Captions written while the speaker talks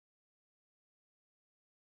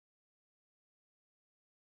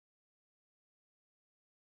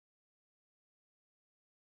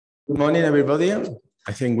Good morning, everybody.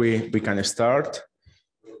 I think we can start.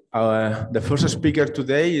 The first speaker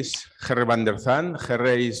today is Herre van der Zant.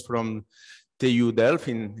 Herre is from TU Delft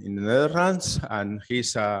in the Netherlands, and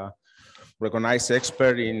he's a recognized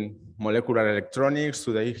expert in molecular electronics.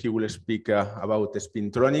 Today he will speak about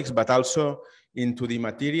spintronics, but also in 2D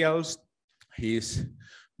materials. He is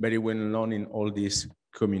very well known in all these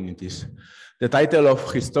communities. The title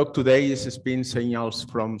of his talk today is Spin Signals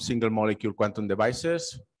from Single Molecule Quantum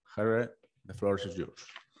Devices. Herre, the floor is yours.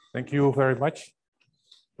 Thank you very much.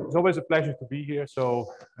 It's always a pleasure to be here,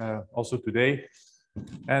 so also today.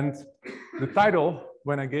 And the title,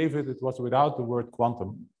 when I gave it, it was without the word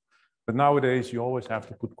quantum. But nowadays, you always have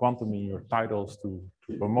to put quantum in your titles to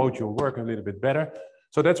promote your work a little bit better.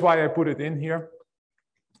 So that's why I put it in here.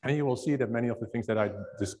 And you will see that many of the things that I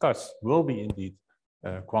discuss will be indeed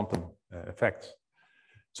quantum effects.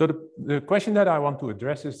 So the question that I want to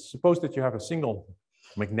address is, suppose that you have a single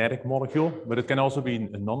magnetic molecule, but it can also be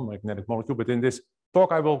a non-magnetic molecule. But in this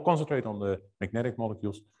talk, I will concentrate on the magnetic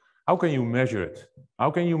molecules. How can you measure it?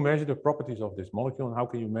 How can you measure the properties of this molecule? And how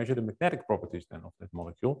can you measure the magnetic properties then of that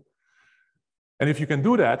molecule? And if you can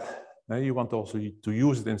do that, then you want also to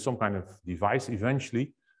use it in some kind of device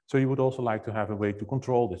eventually. So you would also like to have a way to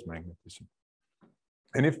control this magnetism.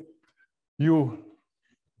 And if you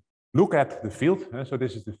look at the field, so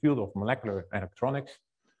this is the field of molecular electronics,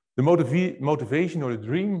 the motivation or the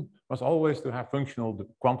dream was always to have functional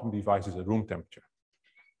quantum devices at room temperature.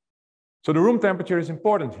 So the room temperature is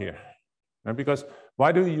important here, right? Because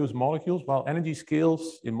why do you use molecules? Well, energy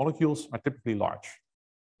scales in molecules are typically large,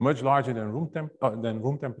 much larger than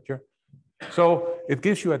room temperature. So it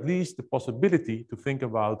gives you at least the possibility to think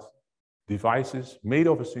about devices made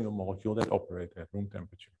of a single molecule that operate at room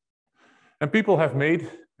temperature. And people have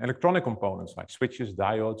made electronic components like switches,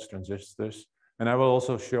 diodes, transistors. And I will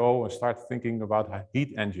also show and start thinking about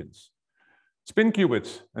heat engines. Spin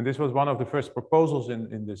qubits, and this was one of the first proposals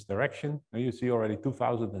in this direction. And you see already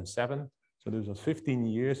 2007, so this was 15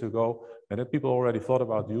 years ago, that people already thought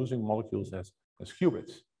about using molecules as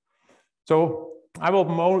qubits. So I will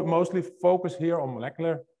mostly focus here on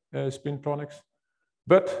molecular spintronics,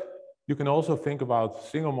 but you can also think about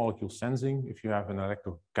single molecule sensing if you have an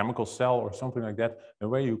electrochemical cell or something like that,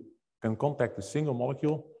 where you can contact a single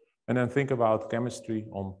molecule and then think about chemistry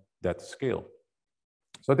on that scale.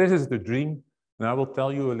 So this is the dream, and I will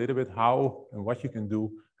tell you a little bit how and what you can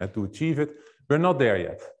do to achieve it. We're not there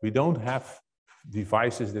yet. We don't have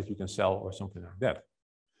devices that you can sell or something like that.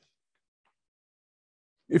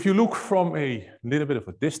 If you look from a little bit of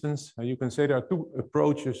a distance, you can say there are two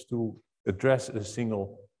approaches to address a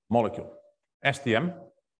single molecule: STM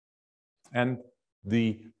and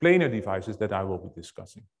the planar devices that I will be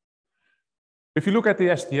discussing. If you look at the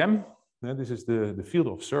STM, this is the field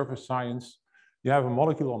of surface science. You have a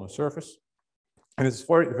molecule on a surface, and it's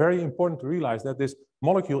very important to realize that this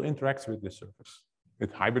molecule interacts with this surface.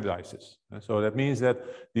 It hybridizes. So that means that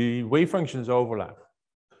the wave functions overlap.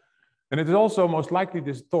 And it is also most likely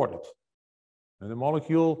distorted. And the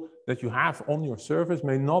molecule that you have on your surface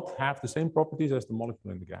may not have the same properties as the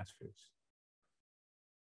molecule in the gas phase.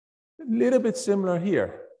 A little bit similar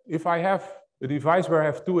here. If I have a device where I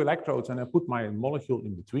have two electrodes and I put my molecule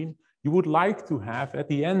in between, you would like to have, at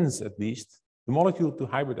the ends at least, the molecule to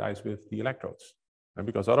hybridize with the electrodes. And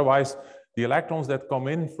because otherwise, the electrons that come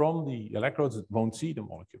in from the electrodes won't see the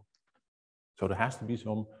molecule. So there has to be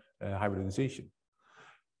some hybridization.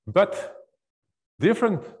 But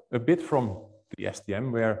different a bit from the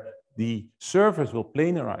STM, where the surface will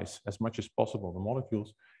planarize as much as possible the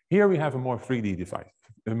molecules, here we have a more 3D device,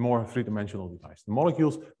 a more three-dimensional device. The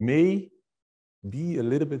molecules may be a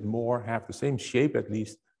little bit more, have the same shape at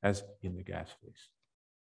least as in the gas phase.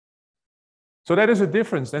 So that is a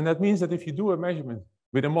difference, and that means that if you do a measurement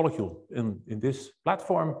with a molecule in this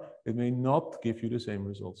platform, it may not give you the same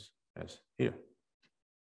results as here.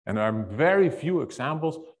 And there are very few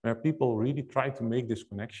examples where people really try to make this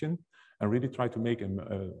connection and really try to make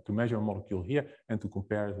to measure a molecule here and to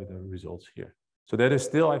compare it with the results here. So that is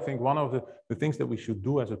still, I think, one of the things that we should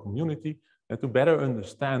do as a community to better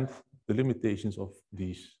understand the limitations of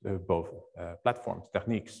these both platforms,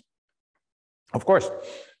 techniques. Of course,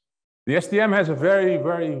 the STM has a very,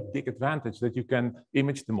 very big advantage that you can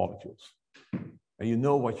image the molecules. And you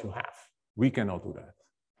know what you have. We cannot do that.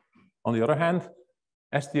 On the other hand,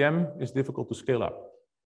 STM is difficult to scale up.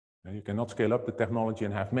 And you cannot scale up the technology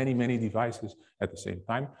and have many, many devices at the same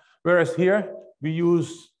time. Whereas here, we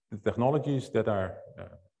use the technologies that are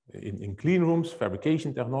in clean rooms,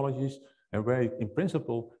 fabrication technologies, and where in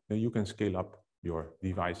principle, you can scale up your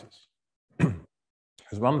devices.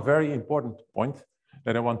 There's one very important point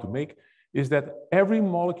that I want to make is that every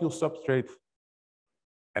molecule substrate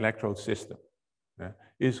electrode system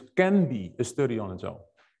can be a study on its own.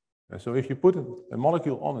 So if you put a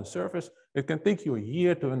molecule on a surface, it can take you a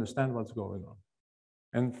year to understand what's going on.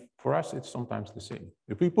 And for us, it's sometimes the same.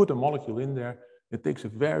 If we put a molecule in there, it takes a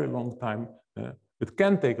very long time. It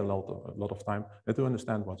can take a lot of time to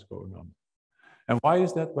understand what's going on. And why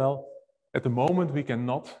is that? Well, at the moment, we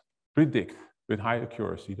cannot predict with high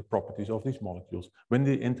accuracy the properties of these molecules when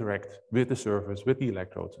they interact with the surface, with the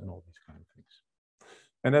electrodes, and all these kind of things.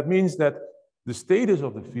 And that means that the status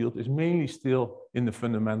of the field is mainly still in the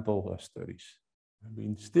fundamental studies.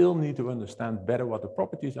 We still need to understand better what the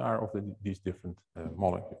properties are of these different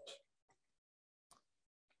molecules.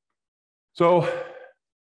 So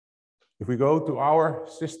if we go to our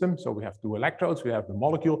system, so we have two electrodes, we have the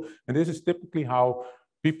molecule, and this is typically how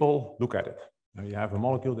people look at it. Now you have a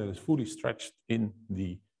molecule that is fully stretched in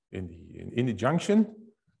the junction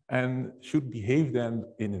and should behave then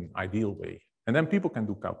in an ideal way. And then people can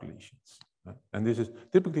do calculations. And this is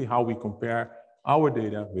typically how we compare our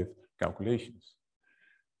data with calculations.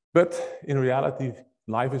 But in reality,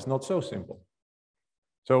 life is not so simple.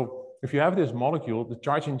 So if you have this molecule, the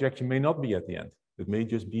charge injection may not be at the end. It may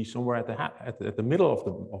just be somewhere at the middle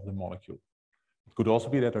of the molecule. It could also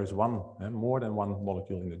be that there's more than one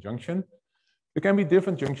molecule in the junction. There can be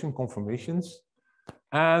different junction conformations.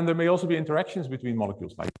 And there may also be interactions between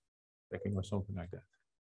molecules, like stacking or something like that.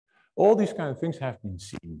 All these kind of things have been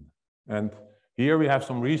seen. And here we have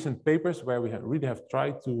some recent papers where we really have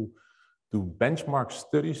tried to benchmark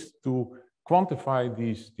studies to quantify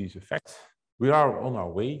these effects. We are on our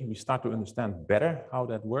way. We start to understand better how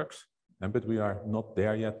that works, but we are not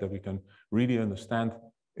there yet that we can really understand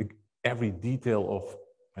every detail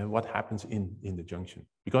of what happens in the junction.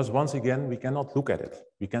 Because once again, we cannot look at it.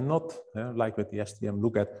 We cannot, like with the STM,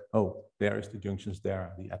 look at, oh, there is the junctions, there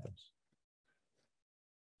are the atoms.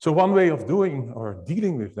 So one way of doing or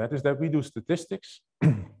dealing with that is that we do statistics,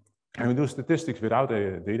 and we do statistics without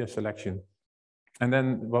a data selection. And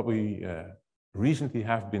then what we recently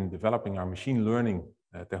have been developing are machine learning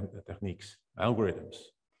techniques, algorithms,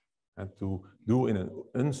 and to do in an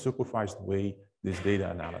unsupervised way this data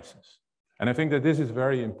analysis. And I think that this is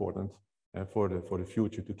very important for the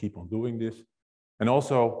future to keep on doing this. And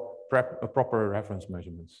also proper reference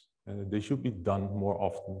measurements. They should be done more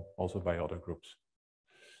often also by other groups.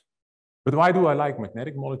 But why do I like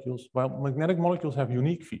magnetic molecules? Well, magnetic molecules have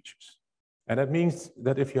unique features. And that means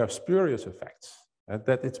that if you have spurious effects,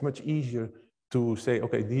 that it's much easier to say,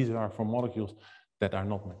 okay, these are for molecules that are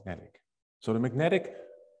not magnetic. So the magnetic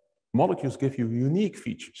molecules give you unique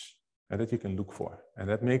features that you can look for. And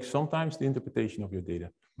that makes sometimes the interpretation of your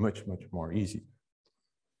data much, much more easy.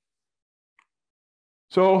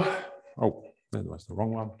 So, oh, that was the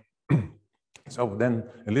wrong one. So then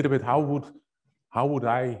a little bit, how would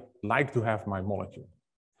I like to have my molecule?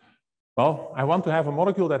 Well, I want to have a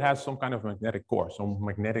molecule that has some kind of magnetic core, some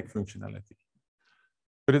magnetic functionality.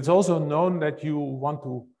 But it's also known that you want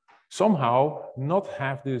to somehow not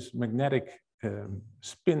have this magnetic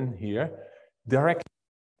spin here directly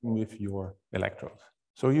with your electrode.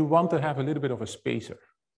 So you want to have a little bit of a spacer.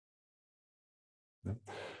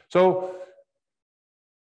 So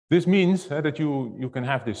this means that you can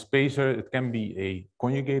have this spacer. It can be a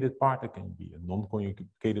conjugated part, it can be a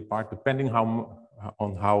non-conjugated part, depending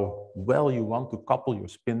on how well you want to couple your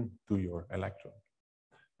spin to your electrode.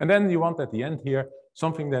 And then you want at the end here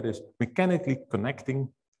something that is mechanically connecting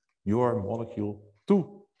your molecule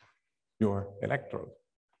to your electrode.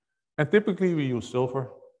 And typically we use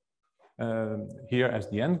silver here as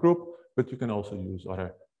the end group, but you can also use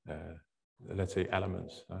other let's say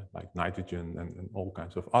elements like nitrogen and all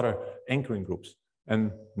kinds of other anchoring groups.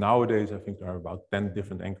 And nowadays, I think there are about 10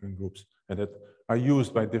 different anchoring groups that are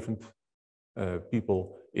used by different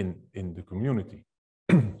people in the community.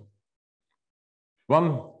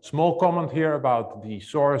 One small comment here about the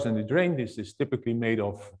source and the drain. This is typically made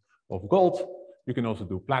of gold. You can also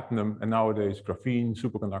do platinum, and nowadays graphene,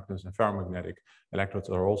 superconductors, and ferromagnetic electrodes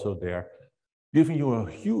are also there, giving you a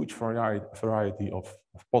huge variety of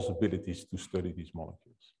possibilities to study these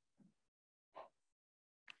molecules.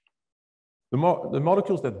 The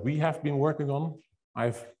molecules that we have been working on,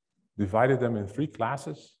 I've divided them in 3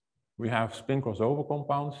 classes. We have spin crossover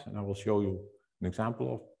compounds, and I will show you an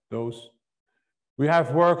example of those. We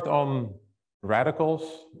have worked on radicals,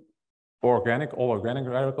 all organic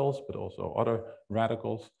radicals, but also other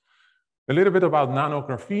radicals. A little bit about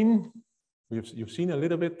nanographene. You've seen a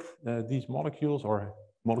little bit these molecules or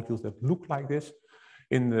molecules that look like this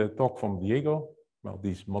in the talk from Diego. Well,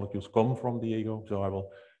 these molecules come from Diego, so I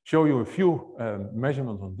will show you a few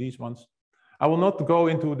measurements on these ones. I will not go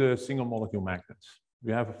into the single molecule magnets.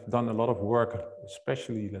 We have done a lot of work,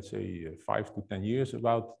 especially, let's say, 5 to 10 years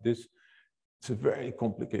about this. It's a very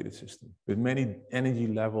complicated system with many energy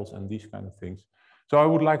levels and these kind of things. So I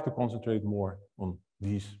would like to concentrate more on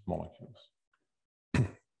these molecules.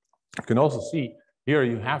 You can also see here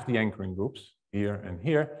you have the anchoring groups, here and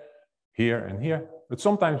here, here and here, but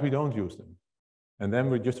sometimes we don't use them. And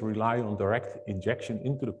then we just rely on direct injection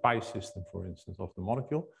into the pi system, for instance, of the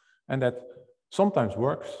molecule. And that sometimes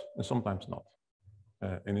works and sometimes not.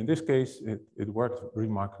 And in this case, it worked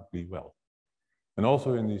remarkably well. And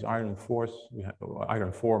also in these iron 4s, we have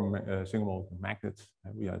iron 4 single molecule magnets,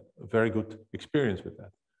 and we had a very good experience with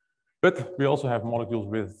that. But we also have molecules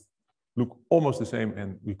with look almost the same,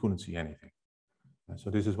 and we couldn't see anything. And so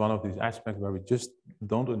this is one of these aspects where we just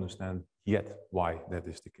don't understand yet why that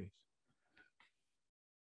is the case.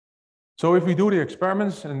 So if we do the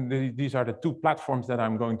experiments, and these are the two platforms that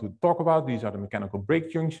I'm going to talk about, these are the mechanical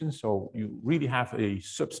break junctions. So you really have a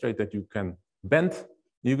substrate that you can bend.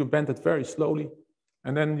 You can bend it very slowly.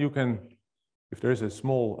 And then you can, if there is a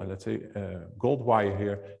small, let's say, gold wire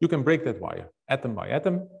here, you can break that wire atom by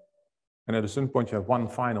atom. And at a certain point, you have one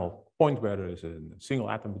final point where there is a single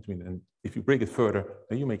atom between. And if you break it further,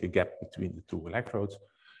 then you make a gap between the two electrodes.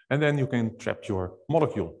 And then you can trap your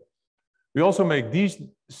molecule. We also make these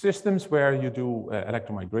systems where you do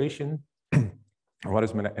electromigration. What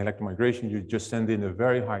is electromigration? You just send in a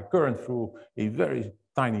very high current through a very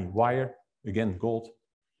tiny wire, again, gold,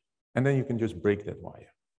 and then you can just break that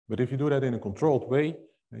wire. But if you do that in a controlled way,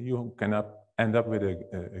 you can end up with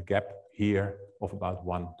a gap here of about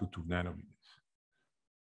 1 to 2 nanometers.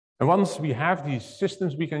 And once we have these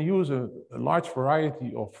systems, we can use a large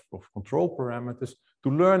variety of control parameters to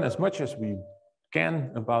learn as much as we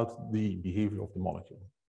can about the behavior of the molecule.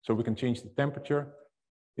 So we can change the temperature.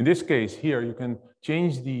 In this case here, you can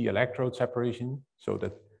change the electrode separation. So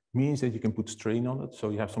that means that you can put strain on it. So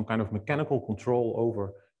you have some kind of mechanical control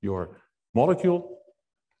over your molecule.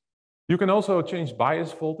 You can also change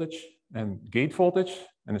bias voltage and gate voltage.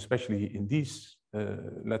 And especially in these,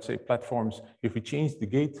 let's say, platforms, if we change the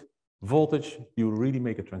gate voltage, you really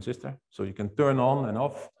make a transistor. So you can turn on and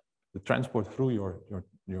off the transport through your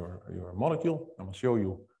molecule. I will show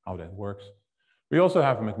you how that works. We also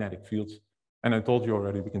have magnetic fields. And I told you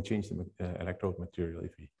already, we can change the electrode material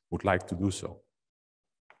if we would like to do so.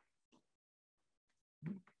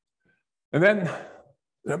 And then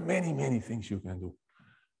there are many, many things you can do.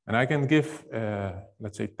 And I can give,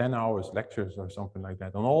 let's say, 10 hours lectures or something like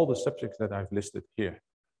that on all the subjects that I've listed here.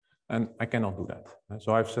 And I cannot do that.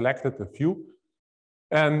 So I've selected a few.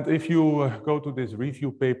 And if you go to this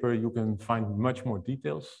review paper, you can find much more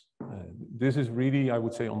details. This is really, I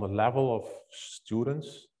would say, on the level of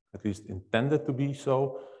students, at least intended to be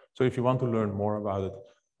so. So if you want to learn more about it,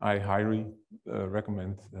 I highly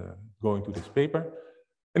recommend going to this paper.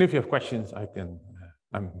 And if you have questions,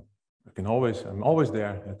 I'm always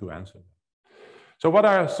there to answer. So what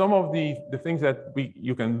are some of the things that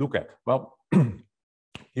you can look at? Well,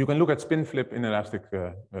 you can look at spin flip inelastic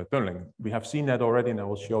tunneling. We have seen that already, and I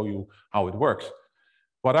will show you how it works.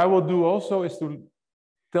 What I will do also is to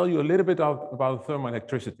tell you a little bit about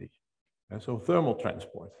thermoelectricity. So thermal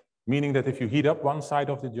transport, meaning that if you heat up one side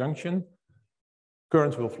of the junction,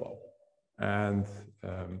 currents will flow. And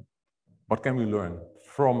what can we learn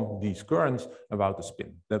from these currents about the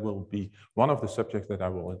spin? That will be one of the subjects that I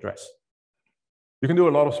will address. You can do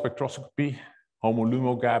a lot of spectroscopy,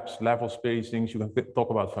 homo-lumo gaps, level spacings. You can talk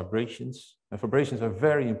about vibrations. And vibrations are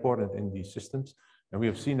very important in these systems. And we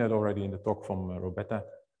have seen that already in the talk from Roberta.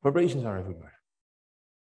 Vibrations are everywhere.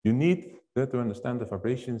 You need to understand the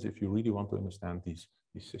vibrations if you really want to understand these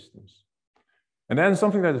systems. And then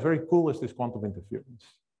something that is very cool is this quantum interference.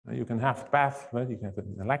 You can have path, right? You can have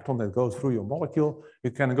an electron that goes through your molecule.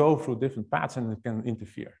 It can go through different paths and it can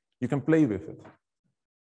interfere. You can play with it.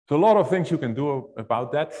 So a lot of things you can do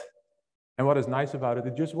about that. And what is nice about it,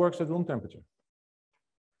 it just works at room temperature.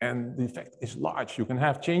 And the effect is large. You can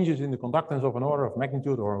have changes in the conductance of an order of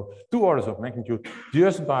magnitude or 2 orders of magnitude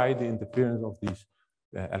just by the interference of these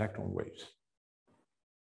electron waves.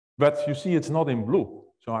 But you see, it's not in blue,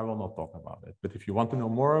 so I will not talk about it. But if you want to know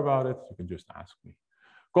more about it, you can just ask me.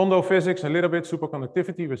 Condo physics, a little bit,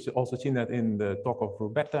 superconductivity. We've also seen that in the talk of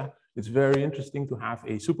Roberta. It's very interesting to have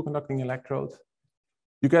a superconducting electrode.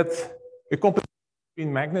 You get a competition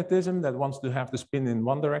between magnetism that wants to have the spin in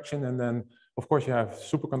one direction, and then, of course, you have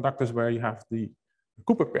superconductors where you have the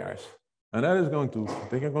Cooper pairs. And that is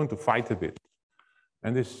they are going to fight a bit.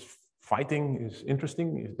 And this fighting is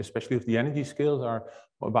interesting, especially if the energy scales are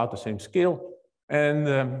about the same scale.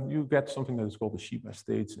 And you get something that is called the Shiba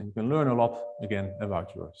states, and you can learn a lot, again,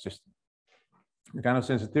 about your system.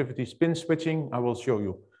 Mechanosensitivity, spin switching. I will show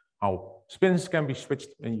you how spins can be switched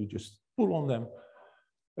and you just pull on them.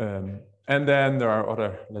 And then there are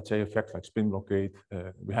other, let's say, effects like spin blockade.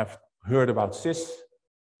 We have heard about cis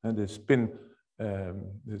and the spin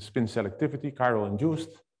selectivity, chiral induced.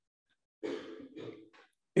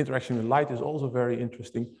 Interaction with light is also very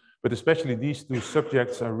interesting, but especially these two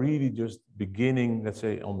subjects are really just beginning, let's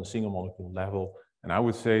say, on the single molecule level. And I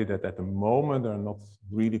would say that at the moment, there are not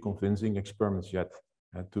really convincing experiments yet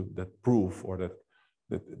that prove or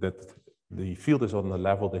that the field is on the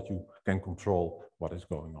level that you can control what is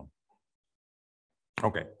going on.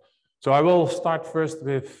 Okay, so I will start first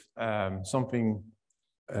with something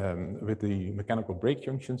with the mechanical break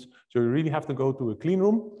junctions. So you really have to go to a clean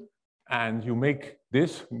room and you make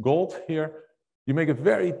this gold here. You make a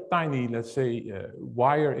very tiny, let's say,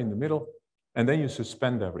 wire in the middle, and then you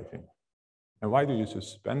suspend everything. And why do you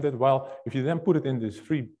suspend it? Well, if you then put it in this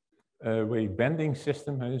three-way bending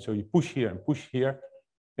system, so you push here and push here,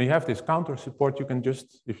 and you have this counter support, you can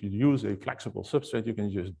just, if you use a flexible substrate, you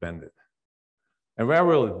can just bend it. And where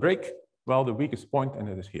will it break? Well, the weakest point, and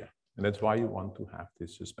it is here. And that's why you want to have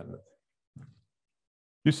this suspended.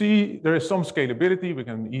 You see, there is some scalability. We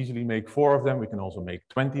can easily make 4 of them. We can also make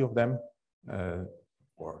 20 of them,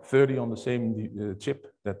 or 30 on the same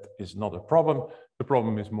chip. That is not a problem. The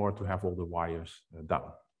problem is more to have all the wires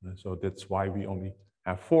down. So that's why we only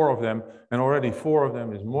have 4 of them. And already 4 of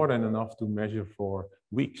them is more than enough to measure for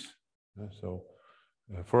weeks. So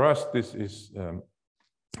for us, this is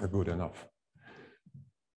good enough.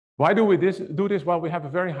 Why do we do this? Well, we have a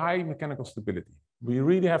very high mechanical stability. We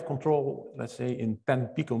really have control, let's say, in 10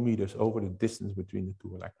 picometers over the distance between the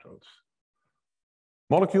 2 electrodes.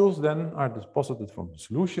 Molecules then are deposited from the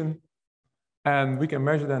solution, and we can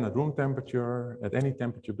measure them at room temperature, at any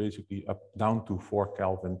temperature, basically up down to 4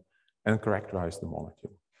 Kelvin, and characterize the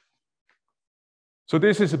molecule. So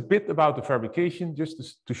this is a bit about the fabrication,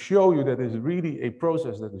 just to show you that it's really a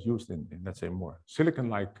process that is used in let's say, more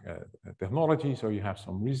silicon-like technology. So you have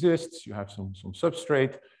some resists, you have some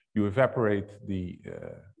substrate, you evaporate the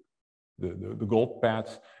gold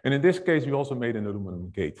pads. And in this case, we also made an aluminum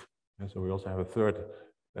gate. And so we also have a third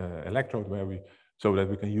electrode so that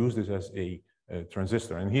we can use this as a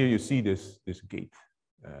transistor. And here you see this gate.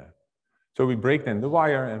 So we break then the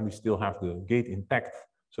wire and we still have the gate intact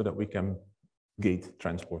so that we can gate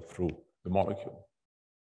transport through the molecule.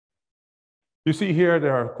 You see here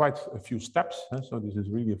there are quite a few steps. So this is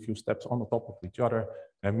really a few steps on the top of each other,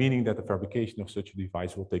 meaning that the fabrication of such a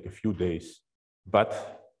device will take a few days. But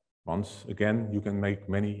once again, you can make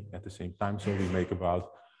many at the same time. So we make about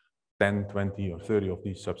 10, 20, or 30 of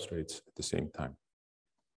these substrates at the same time.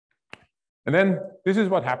 And then this is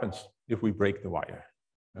what happens if we break the wire.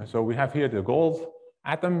 So we have here the gold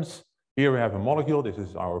atoms. Here we have a molecule. This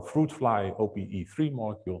is our fruit fly OPE3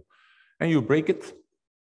 molecule. And you break it.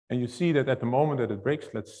 And you see that at the moment that it breaks,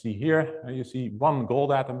 let's see here, you see 1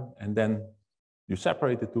 gold atom, and then you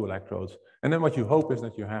separate the 2 electrodes. And then what you hope is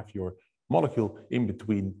that you have your molecule in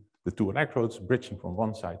between the 2 electrodes, bridging from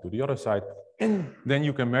one side to the other side. And then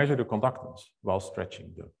you can measure the conductance while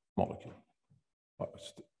stretching the molecule.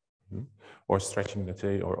 Or stretching, let's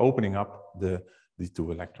say, or opening up the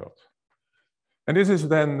 2 electrodes. And this is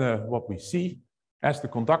then what we see as the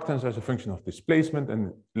conductance as a function of displacement.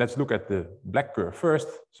 And let's look at the black curve first.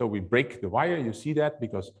 So we break the wire, you see that,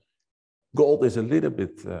 because gold is a little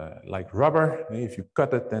bit like rubber. If you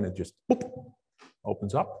cut it, then it just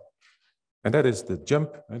opens up. And that is the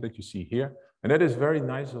jump that you see here. And that is very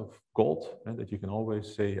nice of gold, that you can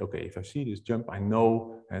always say, okay, if I see this jump, I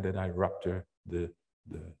know that I rupture the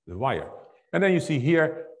wire. And then you see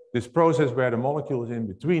here, this process where the molecule is in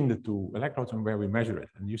between the 2 electrodes and where we measure it.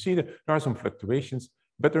 And you see that there are some fluctuations,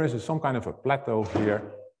 but there is some kind of a plateau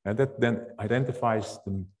here, and that then identifies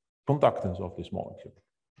the conductance of this molecule.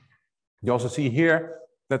 You also see here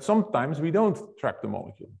that sometimes we don't track the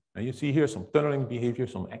molecule. And you see here some tunneling behavior,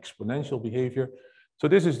 some exponential behavior. So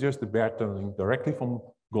this is just the bare tunneling directly from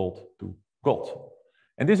gold to gold.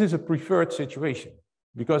 And this is a preferred situation,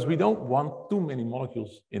 because we don't want too many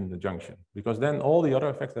molecules in the junction, because then all the other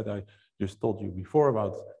effects that I just told you before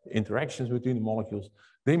about interactions between the molecules,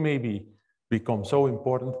 they maybe become so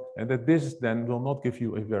important, and that this then will not give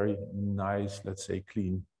you a very nice, let's say,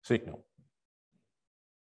 clean signal.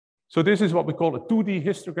 So this is what we call a 2D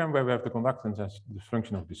histogram, where we have the conductance as the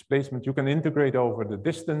function of displacement. You can integrate over the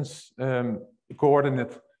distance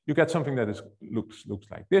coordinate. You get something that looks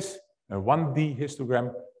like this, a 1D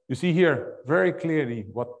histogram. You see here very clearly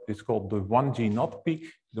what is called the 1G naught peak.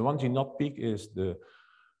 The 1G naught peak is the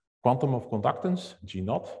quantum of conductance, G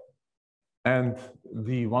naught. And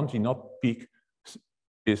the 1G naught peak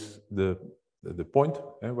is the the point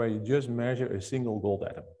where you just measure a single gold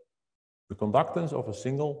atom. The conductance of a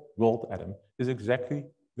single gold atom is exactly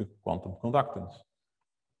the quantum conductance.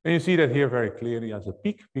 And you see that here very clearly as a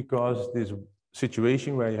peak, because this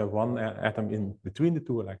situation where you have one atom in between the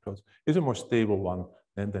two electrodes is a more stable one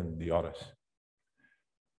than the others.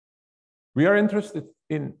 We are interested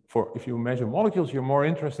in, if you measure molecules, you're more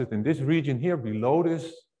interested in this region here below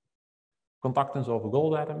this conductance of a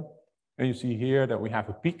gold atom. And you see here that we have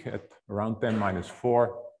a peak at around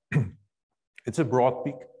 10⁻⁴. It's a broad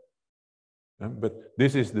peak. But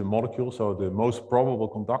this is the molecule, so the most probable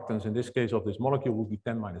conductance in this case of this molecule will be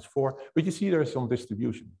 10⁻⁴. But you see there is some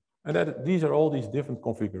distribution. And these are all these different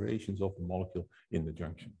configurations of the molecule in the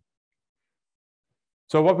junction.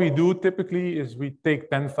 So what we do typically is we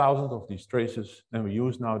take 10,000 of these traces, and we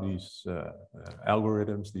use now these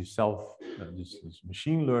algorithms, these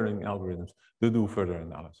machine learning algorithms to do further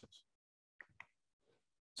analysis.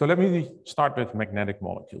 So let me start with magnetic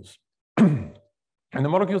molecules. And the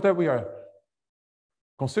molecules that we are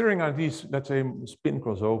considering are these, let's say, spin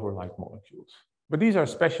crossover-like molecules. But these are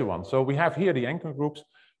special ones. So we have here the anchor groups,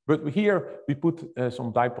 but here we put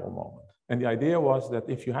some dipole moment. And the idea was that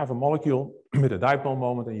if you have a molecule with a dipole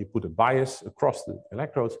moment and you put a bias across the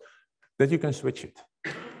electrodes, that you can switch it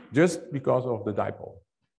just because of the dipole.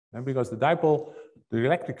 And because the dipole, the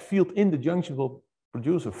electric field in the junction will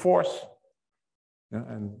produce a force.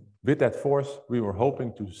 And with that force, we were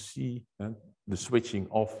hoping to see the switching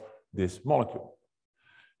of this molecule.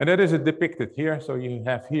 And that is depicted here. So you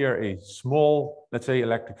have here a small, let's say,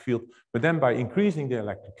 electric field, but then by increasing the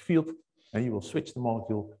electric field, and you will switch the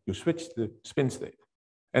molecule, you switch the spin state.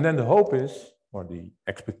 And then the hope is, or the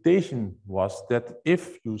expectation was, that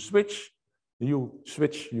if you switch,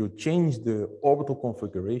 you change the orbital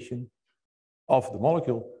configuration of the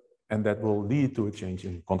molecule, and that will lead to a change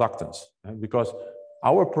in conductance. Because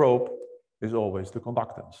our probe is always the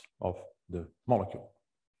conductance of the molecule.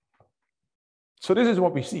 So this is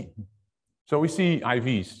what we see. So we see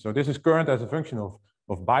IVs. So this is current as a function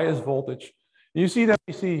of bias voltage. You see that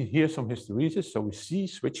we see here some hysteresis. So we see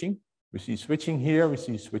switching. We see switching here. We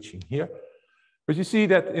see switching here. But you see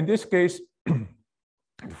that in this case,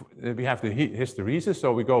 we have the hysteresis.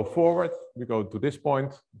 So we go forward, we go to this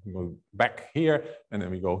point, we go back here, and then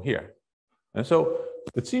we go here. And so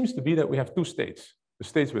it seems to be that we have two states, the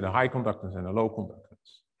states with a high conductance and a low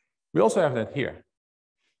conductance. We also have that here,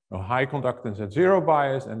 a high conductance at zero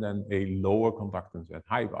bias and then a lower conductance at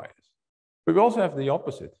high bias. But we also have the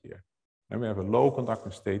opposite here. And we have a low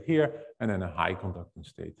conductance state here and then a high conductance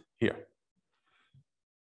state here.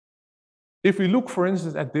 If we look, for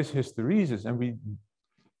instance, at this hysteresis and we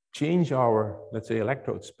change our, let's say,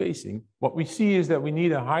 electrode spacing, what we see is that we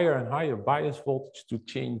need a higher and higher bias voltage to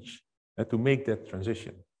change, to make that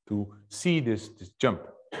transition, to see this jump.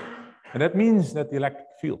 And that means that the electric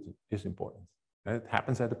field is important. And it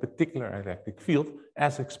happens at a particular electric field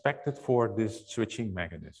as expected for this switching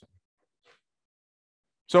mechanism.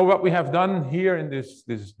 So what we have done here in this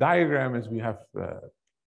diagram is we have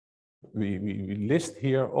we list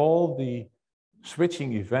here all the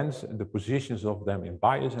switching events and the positions of them in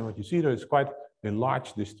bias, and what you see there is quite a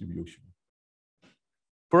large distribution.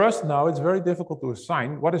 For us now, it's very difficult to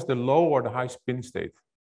assign what is the low or the high spin state.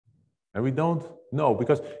 And we don't know,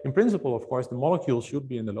 because in principle, of course, the molecule should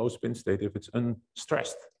be in the low spin state if it's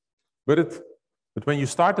unstressed. But when you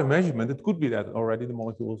start a measurement, it could be that already the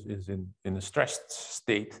molecule is in a stressed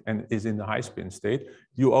state and is in the high spin state.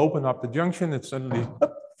 You open up the junction, it suddenly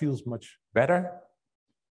feels much better.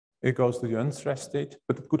 It goes to the unstressed state,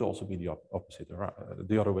 but it could also be the opposite,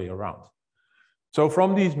 the other way around. So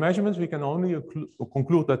from these measurements, we can only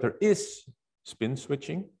conclude that there is spin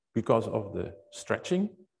switching because of the stretching,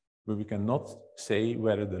 but we cannot say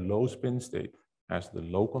whether the low spin state has the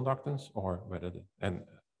low conductance or whether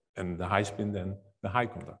and the high spin then the high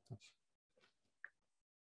conductance.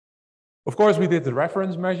 Of course, we did the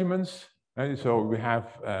reference measurements. Right? So we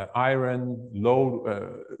have iron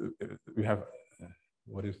low, we have,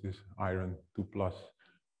 what is this? Iron 2+.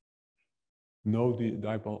 No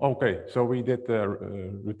dipole. Okay, so we did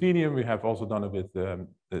ruthenium. We have also done a bit,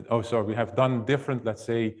 we have done different, let's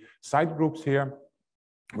say, side groups here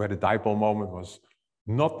where the dipole moment was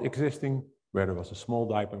not existing, where there was a small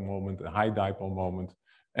dipole moment, a high dipole moment.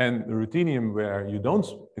 And the ruthenium, where you don't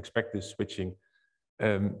expect this switching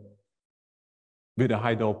with a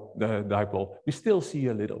high dipole, we still see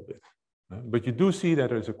a little bit. But you do see that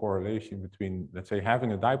there is a correlation between, let's say,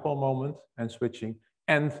 having a dipole moment and switching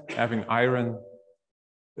and having iron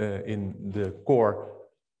in the core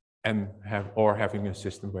and having a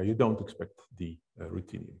system where you don't expect the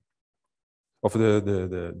ruthenium of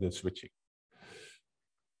the switching.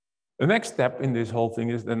 The next step in this whole thing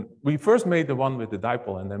is then we first made the one with the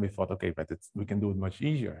dipole, and then we thought, okay, but we can do it much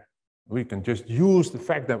easier. We can just use the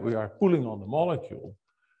fact that we are pulling on the molecule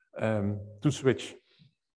to switch.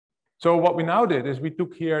 So what we now did is we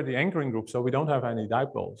took here the anchoring group, so we don't have any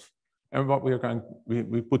dipoles. And what we are going,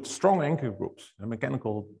 we put strong anchor groups,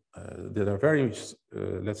 mechanical, that are very,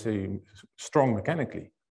 let's say, strong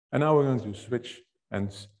mechanically. And now we're going to switch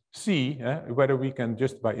and see whether we can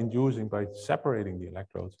just by separating the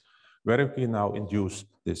electrodes, whether we can now induce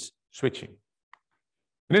this switching.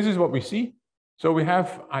 And this is what we see. So we have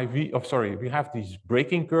we have these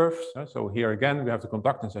braking curves. So here again, we have the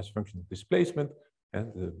conductance as a function of displacement,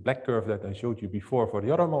 and the black curve that I showed you before for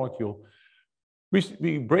the other molecule.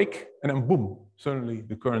 We break, and then boom, suddenly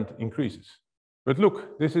the current increases. But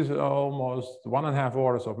look, this is almost 1.5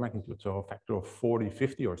 orders of magnitude, so a factor of 40,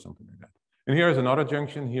 50 or something like that. And here is another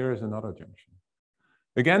junction, here is another junction.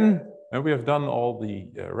 Again, and we have done all the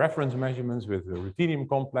reference measurements with the ruthenium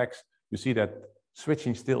complex. You see that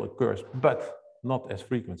switching still occurs, but not as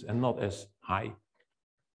frequent and not as high.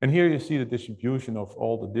 And here you see the distribution of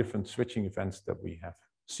all the different switching events that we have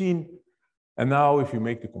seen. And now if you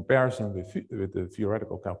make the comparison with the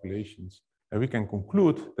theoretical calculations, we can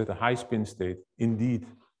conclude that the high spin state indeed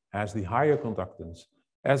has the higher conductance,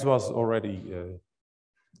 as was already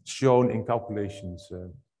shown in calculations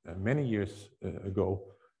many years ago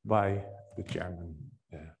by the chairman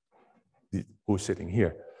who's sitting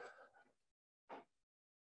here.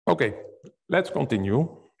 Okay, let's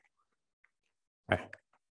continue.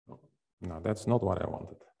 No, that's not what I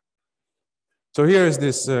wanted. So here is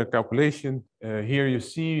this calculation. Here you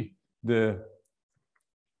see the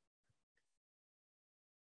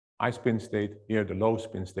high spin state, here the low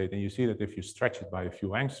spin state, and you see that if you stretch it by a few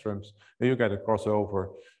angstroms, then you get a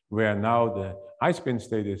crossover where now the high spin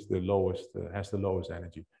state is the lowest, has the lowest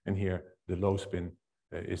energy, and here the low spin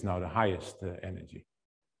is now the highest energy.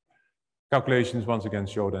 Calculations once again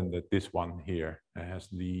show then that this one here has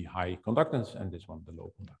the high conductance and this one the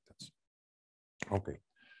low conductance. Okay,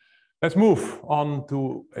 let's move on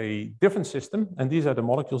to a different system, and these are the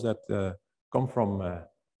molecules that come from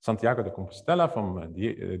Santiago de Compostela, from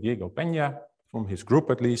Diego Peña, from his group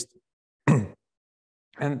at least.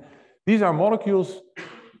 And these are molecules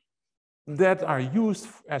that are used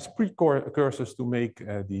as precursors to make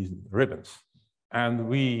these ribbons. And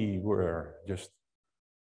we were just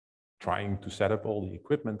trying to set up all the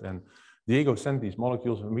equipment, and Diego sent these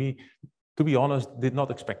molecules, and we, to be honest, did not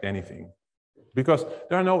expect anything because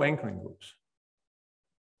there are no anchoring groups.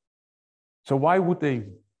 So why would they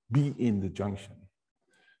be in the junction?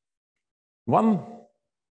 One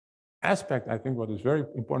aspect, I think, what is very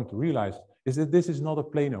important to realize is that this is not a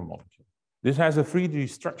planar molecule. This has a 3D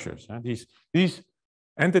structures. These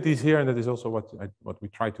entities here, and that is also what we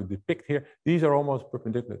try to depict here, these are almost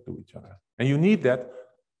perpendicular to each other. And you need that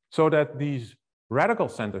so that these radical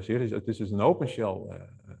centers here, this is an open shell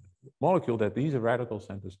molecule, that these radical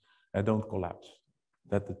centers don't collapse,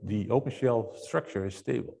 that the open shell structure is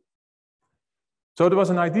stable. So there was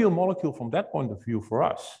an ideal molecule from that point of view for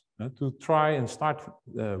us to try and start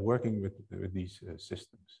working with these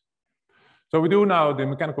systems. So we do now the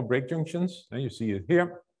mechanical break junctions, and you see it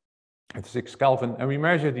here at 6 Kelvin, and we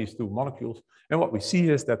measure these two molecules. And what we see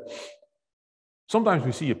is that sometimes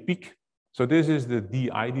we see a peak. So this is the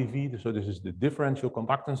DIDV, so this is the differential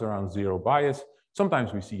conductance around 0 bias.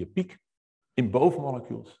 Sometimes we see a peak in both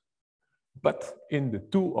molecules. But in the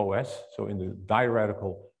 2OS, so in the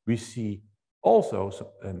diradical, we see also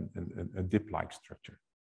a dip-like structure.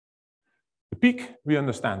 The peak, we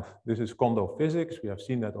understand. This is Kondo physics. We have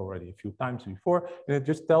seen that already a few times before. And it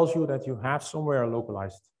just tells you that you have somewhere a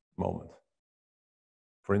localized moment.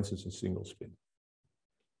 For instance, a single spin.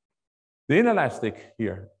 The inelastic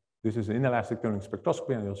here, this is an inelastic tunneling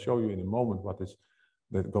spectroscopy, and I'll show you in a moment what is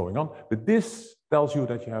going on. But this tells you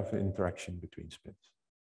that you have an interaction between spins.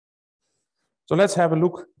 So let's have a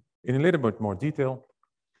look in a little bit more detail.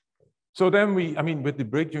 So then with the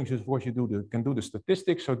break junctions, of course, you can do the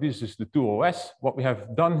statistics. So this is the 2OS. What we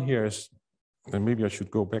have done here is, and maybe I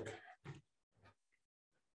should go back.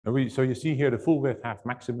 So you see here the full width half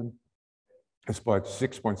maximum. It's about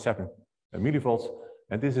 6.7 millivolts.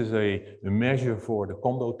 And this is a measure for the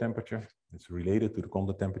Kondo temperature. It's related to the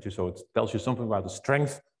Kondo temperature. So it tells you something about the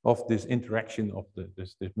strength of this interaction of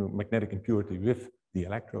this magnetic impurity with the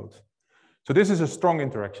electrodes. So this is a strong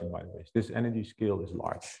interaction, by the way. This energy scale is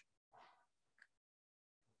large.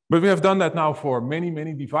 But we have done that now for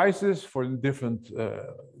many devices, for different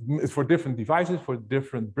devices, for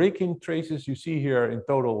different breaking traces. You see here in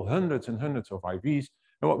total hundreds and hundreds of IVs.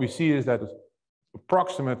 And what we see is that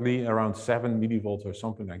approximately around 7 millivolts or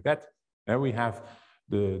something like that. And we have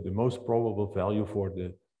the most probable value for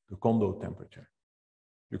the condo temperature.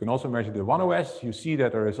 You can also measure the 1OS. You see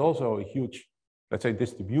that there is also a huge, let's say,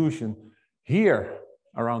 distribution here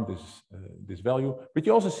around this value. But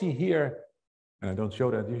you also see here, and I don't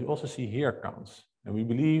show that, you also see here counts. And we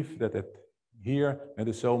believe that here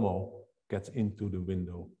the SOMO gets into the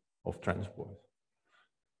window of transport.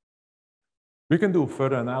 We can do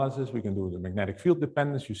further analysis. We can do the magnetic field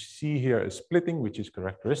dependence. You see here a splitting, which is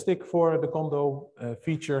characteristic for the condo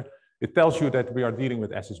feature. It tells you that we are dealing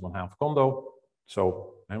with S is 1/2 condo. So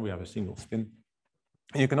we have a single spin.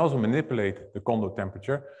 And you can also manipulate the condo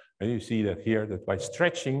temperature. And you see that here, that by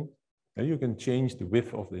stretching, you can change the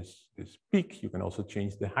width of this peak. You can also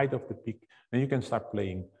change the height of the peak. And you can start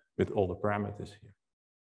playing with all the parameters here.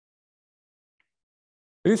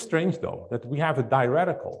 It is strange, though, that we have a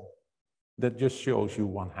diradical that just shows you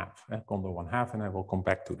 1/2, condo 1/2, and I will come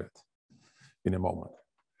back to that in a moment.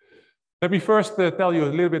 Let me first tell you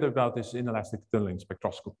a little bit about this inelastic tunneling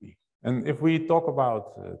spectroscopy. And if we talk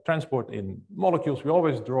about transport in molecules, we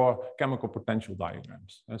always draw chemical potential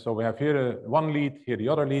diagrams. And so we have here one lead, here the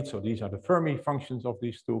other lead. So these are the Fermi functions of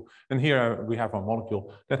these two. And here we have a molecule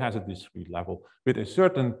that has a discrete level with a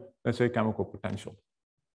certain, let's say, chemical potential.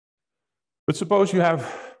 But suppose you have,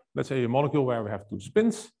 let's say, a molecule where we have two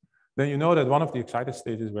spins. Then you know that one of the excited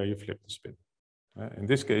states is where you flip the spin. In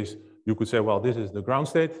this case, you could say, well, this is the ground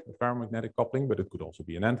state, the ferromagnetic coupling, but it could also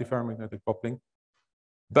be an antiferromagnetic coupling.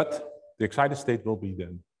 But the excited state will be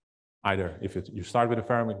then either, if you start with a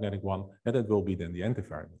ferromagnetic one, and it will be then the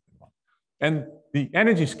antiferromagnetic one. And the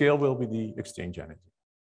energy scale will be the exchange energy.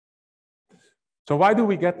 So why do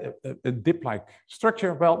we get a dip-like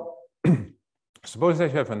structure? Well, suppose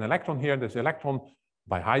that you have an electron here. This electron,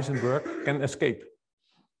 by Heisenberg, can escape.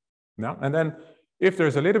 Now, and then if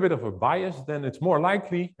there's a little bit of a bias, then it's more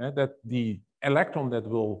likely that the electron that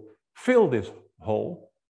will fill this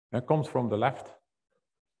hole comes from the left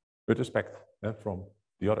with respect from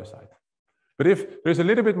the other side. But if there's a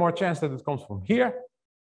little bit more chance that it comes from here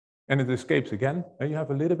and it escapes again, then you have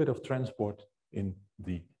a little bit of transport in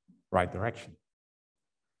the right direction.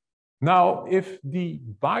 Now, if the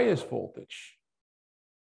bias voltage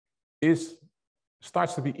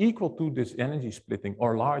starts to be equal to this energy splitting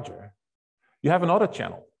or larger, you have another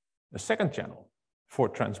channel, a second channel for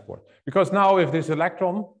transport. Because now if this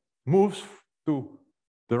electron moves to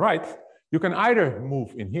the right, you can either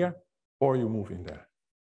move in here or you move in there.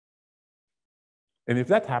 And if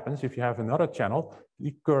that happens, if you have another channel,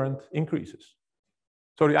 the current increases.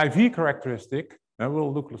 So the IV characteristic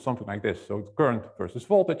will look something like this. So it's current versus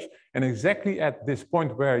voltage. And exactly at this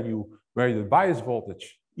point where the bias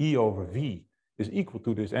voltage E over V is equal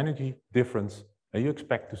to this energy difference, and you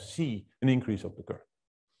expect to see an increase of the current.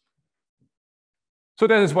 So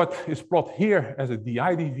that is what is plotted here as a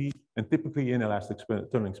dI/dV, and typically in elastic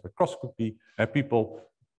tunneling spectroscopy, people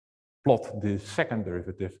plot the second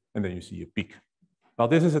derivative, and then you see a peak. Now,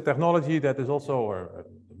 this is a technology that is also a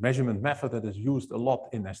measurement method that is used a lot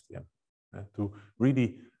in STM to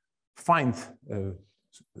really find,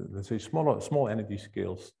 let's say, small energy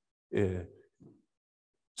scales,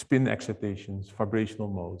 spin excitations, vibrational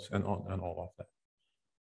modes, and all of that.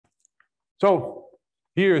 So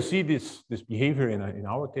here you see this behavior in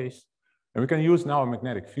our case, and we can use now a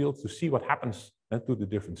magnetic field to see what happens to the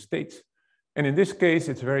different states. And in this case,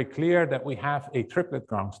 it's very clear that we have a triplet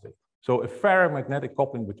ground state. So a ferromagnetic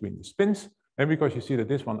coupling between the spins, and because you see that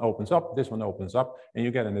this one opens up, this one opens up, and you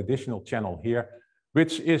get an additional channel here,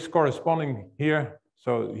 which is corresponding here.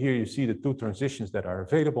 So here you see the two transitions that are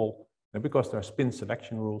available, and because there are spin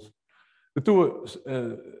selection rules. The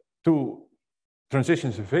two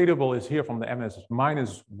transitions available is here from the MS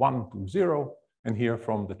 -1 to 0, and here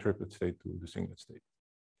from the triplet state to the singlet state.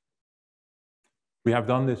 We have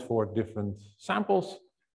done this for different samples.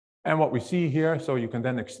 And what we see here, so you can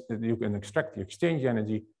then extract the exchange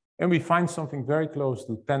energy, and we find something very close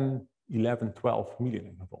to 10, 11, 12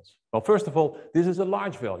 millielectronvolts. Well, first of all, this is a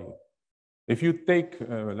large value. If you take,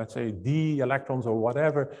 let's say, d electrons or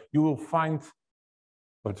whatever, you will find,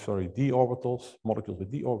 d orbitals, molecules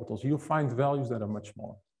with d orbitals, you'll find values that are much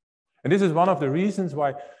smaller. And this is one of the reasons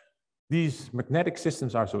why these magnetic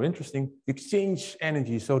systems are so interesting. Exchange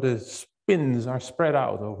energy, so the spins are spread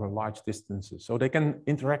out over large distances, so they can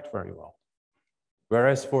interact very well.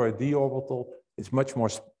 Whereas for a d orbital, it's much more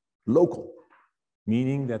local,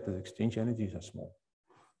 meaning that the exchange energies are small.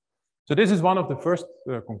 So this is one of the first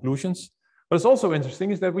conclusions. But it's also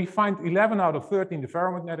interesting is that we find 11 out of 13 the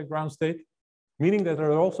ferromagnetic ground state, meaning that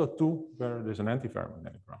there are also 2 where there's an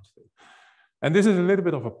antiferromagnetic ground state. And this is a little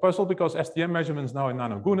bit of a puzzle because STM measurements now in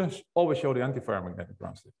nanogunas always show the antiferromagnetic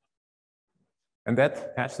ground state. And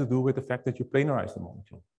that has to do with the fact that you planarize the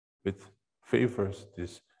molecule, which favors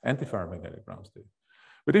this antiferromagnetic ground state.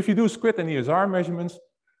 But if you do squid and ESR measurements,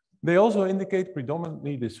 they also indicate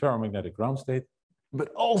predominantly this ferromagnetic ground state, but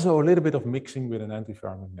also a little bit of mixing with an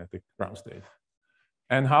antiferromagnetic ground state.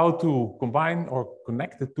 And how to combine or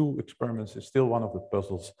connect the two experiments is still one of the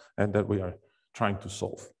puzzles and that we are trying to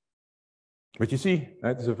solve. But you see,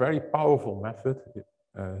 that is a very powerful method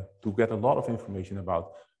to get a lot of information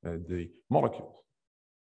about the molecules.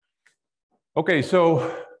 Okay,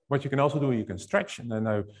 so what you can also do, you can stretch, and then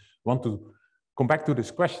I want to come back to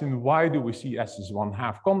this question, why do we see S is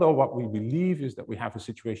 1/2 condo? What we believe is that we have a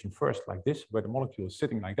situation first like this, where the molecule is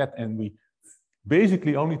sitting like that, and we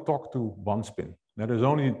basically only talk to one spin. Now there's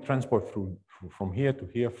only transport from here to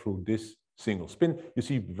here through this single spin. You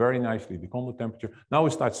see very nicely the condo temperature. Now we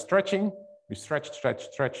start stretching, we stretch, stretch,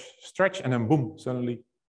 stretch, stretch, and then boom, suddenly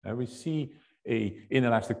we see an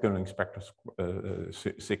inelastic tunneling spectral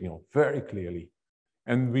signal very clearly.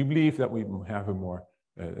 And we believe that we have a more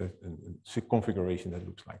configuration that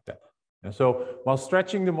looks like that. And so while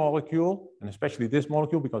stretching the molecule, and especially this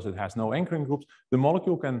molecule, because it has no anchoring groups, the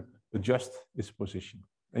molecule can adjust its position.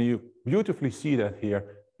 And you beautifully see that here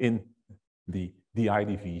in the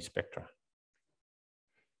DIDV spectra.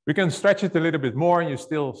 We can stretch it a little bit more, and you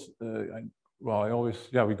still,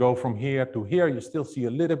 we go from here to here, you still see a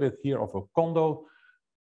little bit here of a condo.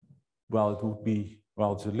 Well, it would be,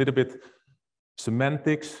 well, it's a little bit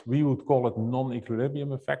semantics. We would call it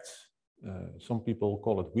non-equilibrium effects. Some people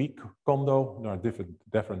call it weak condo. There are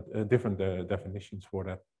different definitions for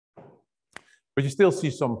that. But you still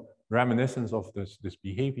see some reminiscence of this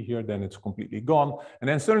behavior here, then it's completely gone. And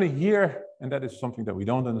then suddenly here, and that is something that we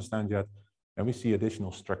don't understand yet, and we see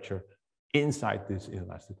additional structure inside this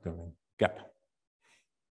inelastic tunneling gap.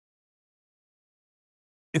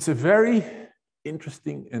 It's a very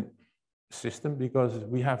interesting system because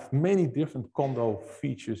we have many different condo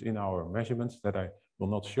features in our measurements that I will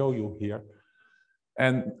not show you here.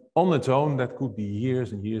 And on its own, that could be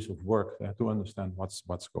years and years of work to understand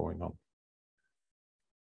what's going on.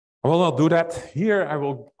 I will not do that. Here I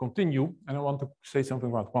will continue, and I want to say something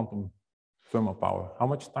about quantum thermal power. How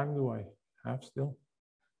much time do I have still?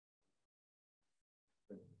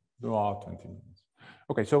 Oh, 20 minutes.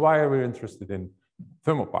 Okay, so why are we interested in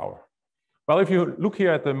thermal power? Well, if you look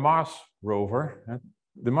here at the Mars rover,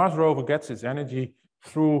 the Mars rover gets its energy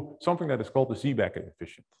through something that is called the Seebeck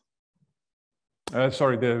efficient. The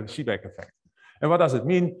Seebeck effect. And what does it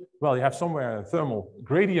mean? Well, you have somewhere a thermal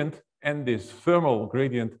gradient, and this thermal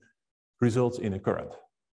gradient results in a current.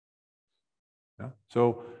 Yeah?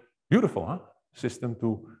 So beautiful, huh? System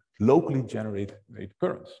to locally generate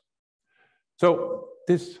currents. So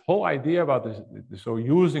this whole idea about this, so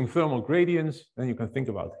using thermal gradients, then you can think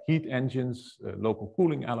about heat engines, local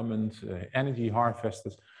cooling elements, energy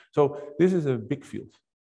harvesters. So this is a big field.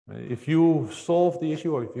 If you solve the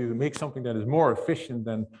issue, or if you make something that is more efficient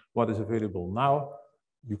than what is available now,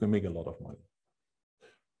 you can make a lot of money.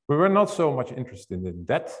 But we're not so much interested in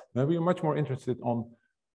that. We are much more interested on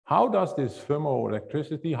how does this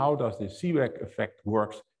thermoelectricity, how does this Seebeck effect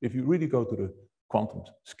works if you really go to the quantum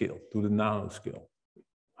scale, to the nano scale.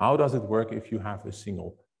 How does it work if you have a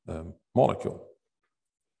single molecule?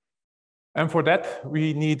 And for that,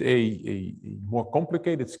 we need a more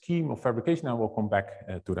complicated scheme of fabrication, and we'll come back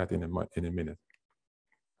to that in a minute.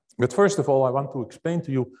 But first of all, I want to explain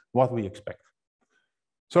to you what we expect.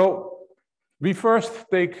 So we first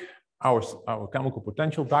take our chemical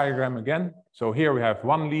potential diagram again. So here we have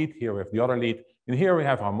one lead, here we have the other lead, and here we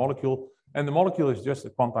have our molecule, and the molecule is just a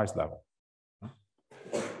quantized level.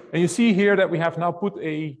 And you see here that we have now put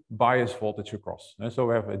a bias voltage across. And so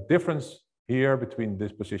we have a difference here between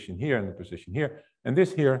this position here and the position here. And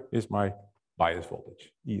this here is my bias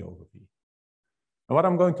voltage, E over V. And what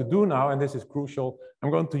I'm going to do now, and this is crucial,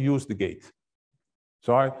 I'm going to use the gate.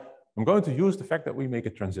 So I'm going to use the fact that we make a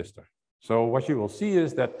transistor. So what you will see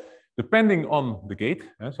is that depending on the gate,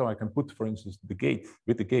 so I can put, for instance, the gate,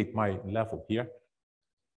 with the gate, my level here.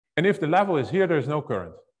 And if the level is here, there's no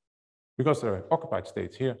current, because there are occupied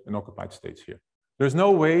states here and occupied states here. There's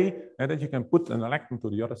no way that you can put an electron to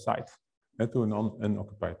the other side to an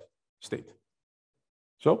unoccupied state.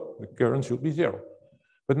 So the current should be 0.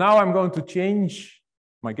 But now I'm going to change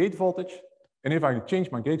my gate voltage. And if I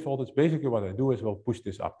change my gate voltage, basically what I do is we'll push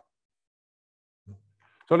this up.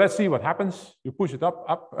 So let's see what happens. You push it up,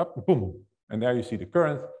 up, up, boom. And there you see the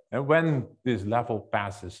current. And when this level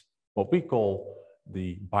passes what we call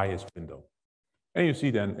the bias window, and you see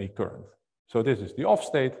then a current. So this is the off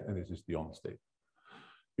state, and this is the on state.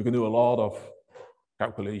 You can do a lot of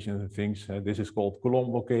calculations and things. This is called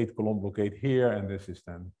Coulomb blockade here, and this is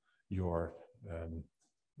then your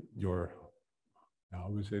how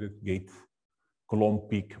we say it, gate Coulomb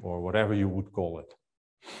peak or whatever you would call it.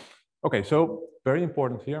 Okay, so very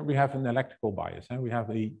important here, we have an electrical bias, and we have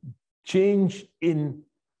a change in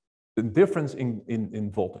the difference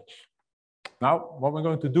in voltage. Now, what we're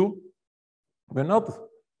going to do, we're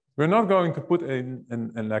not going to put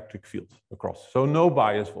an electric field across, so no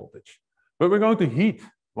bias voltage, but we're going to heat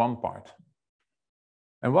one part.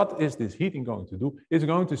 And what is this heating going to do? It's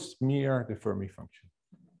going to smear the Fermi function.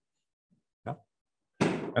 Yeah?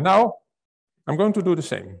 And now I'm going to do the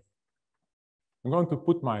same. I'm going to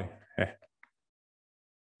put my,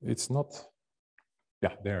 it's not,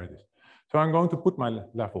 yeah, there it is. So I'm going to put my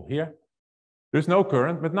level here. There's no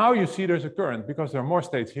current, but now you see there's a current because there are more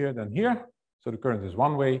states here than here. So the current is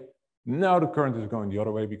one way. Now the current is going the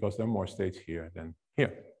other way because there are more states here than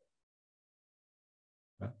here.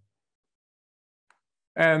 Yeah.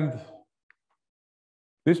 And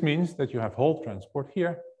this means that you have hole transport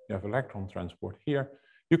here, you have electron transport here.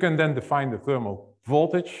 You can then define the thermal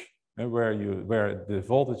voltage, where the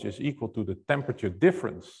voltage is equal to the temperature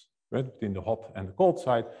difference, right, between the hot and the cold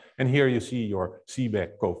side. And here you see your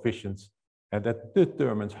Seebeck coefficients, and that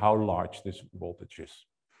determines how large this voltage is.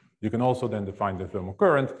 You can also then define the thermal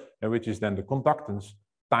current, which is then the conductance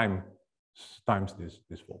times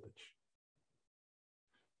this voltage.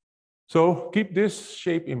 So keep this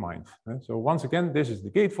shape in mind. So once again, this is the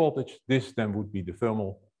gate voltage. This then would be the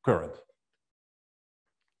thermal current.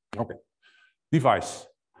 Okay, device.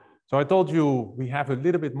 So I told you we have a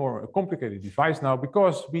little bit more complicated device now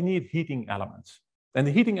because we need heating elements. And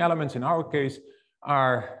the heating elements in our case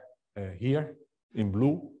are here in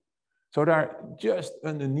blue. So they're just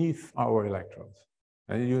underneath our electrodes.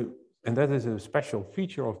 And that is a special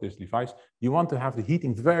feature of this device. You want to have the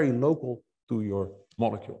heating very local to your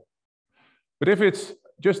molecule. But if it's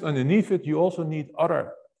just underneath it, you also need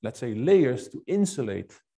other, let's say, layers to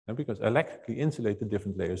insulate, because electrically insulate the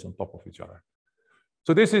different layers on top of each other.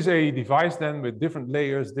 So this is a device then with different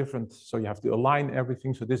layers, so you have to align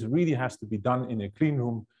everything. So this really has to be done in a clean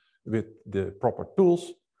room with the proper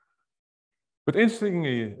tools. But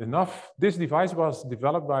interestingly enough, this device was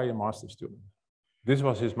developed by a master student. This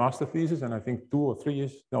was his master thesis, and I think 3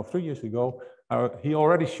 years ago, he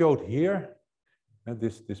already showed here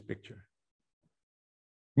this picture.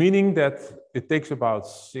 Meaning that it takes about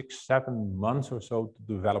 6-7 months or so to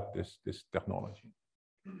develop this technology.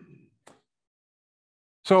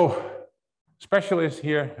 So special is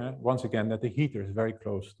here, once again, that the heater is very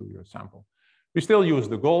close to your sample. We still use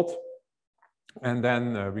the gold, and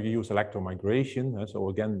then we use electromigration. So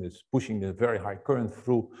again, it's pushing the very high current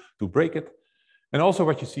through to break it. And also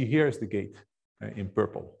what you see here is the gate in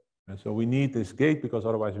purple. And so we need this gate because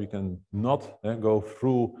otherwise we can not go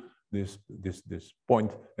through this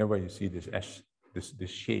point where you see this this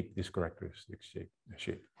shape, this characteristic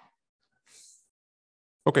shape.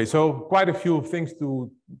 Okay, so quite a few things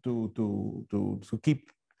to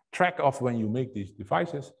keep track of when you make these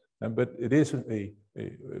devices, but it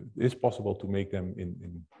is possible to make them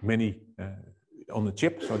in many on the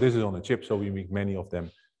chip. So this is on a chip, so we make many of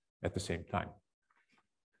them at the same time.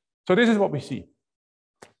 So this is what we see.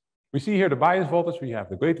 We see here the bias voltage. We have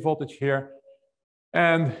the gate voltage here.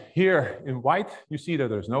 And here in white, you see that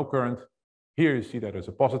there's no current. Here you see that there's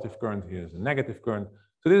a positive current. Here's a negative current.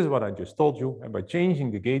 So this is what I just told you. And by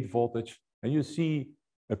changing the gate voltage, and you see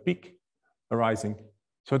a peak arising.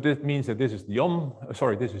 So that means that this is the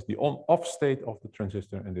on-off state of the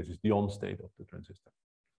transistor, and this is the on state of the transistor.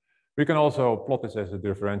 We can also plot this as a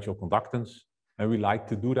differential conductance. And we like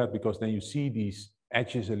to do that because then you see these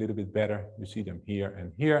edges a little bit better. You see them here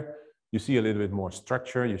and here. You see a little bit more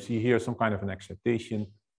structure. You see here some kind of an excitation,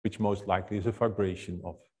 which most likely is a vibration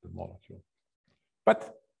of the molecule.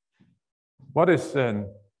 But what is the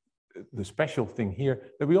special thing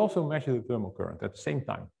here? That we also measure the thermal current at the same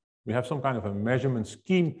time. We have some kind of a measurement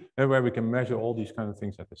scheme where we can measure all these kind of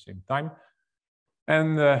things at the same time.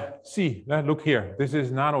 And see, look here, this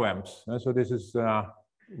is nanoamps. So this is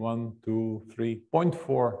 1, 2,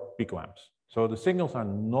 3.4 picoamps. So the signals are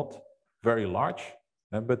not very large,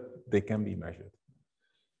 but they can be measured.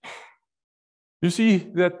 You see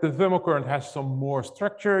that the thermal current has some more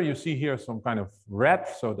structure. You see here some kind of red,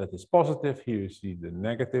 so that is positive. Here you see the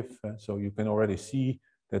negative. So you can already see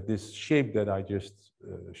that this shape that I just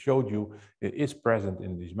showed you is present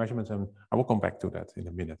in these measurements. And I will come back to that in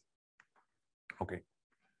a minute. Okay.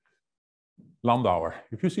 Landauer.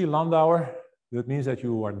 If you see Landauer, that means that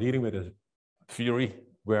you are dealing with a theory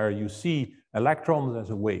where you see electrons as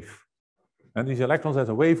a wave. And these electrons as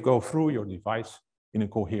a wave go through your device in a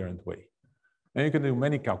coherent way. And you can do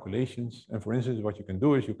many calculations. And for instance, what you can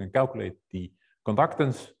do is you can calculate the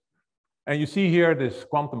conductance And you see here this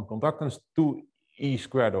quantum conductance 2e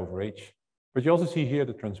squared over h. But you also see here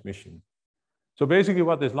the transmission. So basically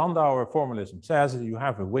what this Landauer formalism says is you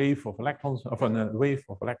have a wave of electrons,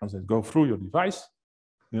 that go through your device.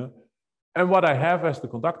 Yeah? And what I have as the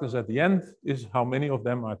conductance at the end is how many of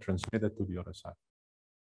them are transmitted to the other side.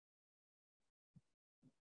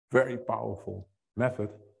 Very powerful method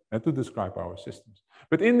to describe our systems.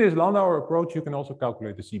 But in this Landauer approach, you can also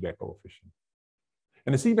calculate the Seebeck coefficient.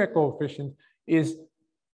 And the Seebeck coefficient is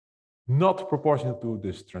not proportional to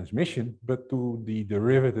this transmission, but to the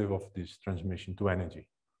derivative of this transmission to energy.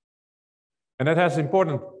 And that has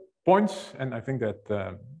important points, and I think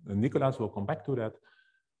that Nicolas will come back to that.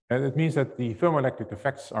 And it means that the thermoelectric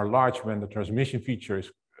effects are large when the transmission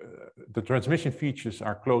features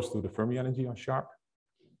are close to the Fermi energy on sharp.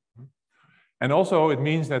 And also it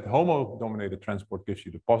means that HOMO-dominated transport gives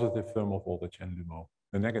you the positive thermal voltage and LUMO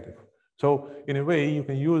the negative. So in a way, you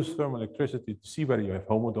can use thermoelectricity to see whether you have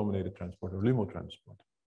HOMO-dominated transport or LUMO transport.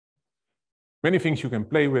 Many things you can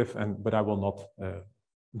play with, but I will not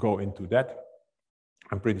go into that.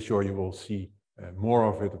 I'm pretty sure you will see more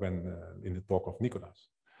of it when in the talk of Nicolas.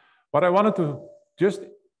 What I wanted to just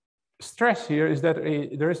stress here is that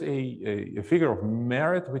there is a figure of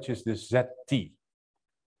merit, which is this ZT.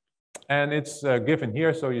 And it's given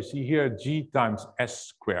here, so you see here G times S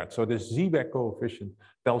squared. So this Seebeck coefficient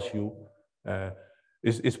tells you,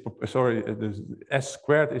 this S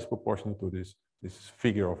squared is proportional to this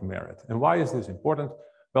figure of merit. And why is this important?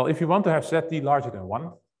 Well, if you want to have ZT larger than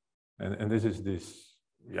 1, and this is this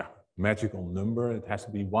magical number, it has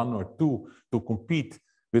to be 1 or 2 to compete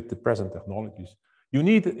with the present technologies, you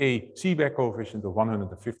need a Seebeck coefficient of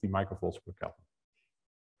 150 microvolts per Kelvin.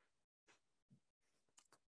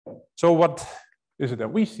 So what is it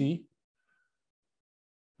that we see?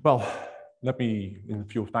 Well, let me, in a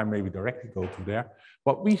few of time, maybe directly go to there.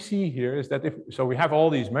 What we see here is that so we have all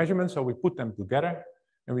these measurements, so we put them together,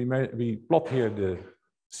 and we plot here the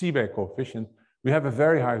Seebeck coefficient. We have a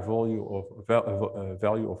very high value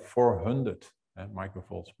of 400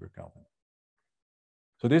 microvolts per Kelvin.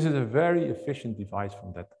 So this is a very efficient device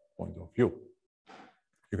from that point of view.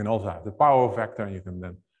 You can also have the power factor, and you can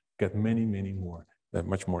then get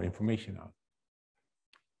much more information out.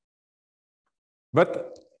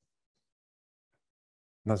 But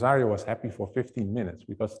Nazario was happy for 15 minutes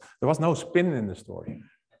because there was no spin in the story.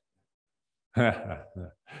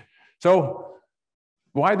 So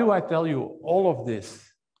why do I tell you all of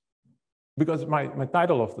this? Because my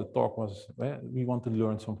title of the talk was, we want to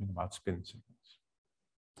learn something about spin signals.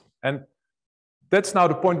 And that's now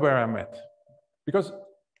the point where I'm at. Because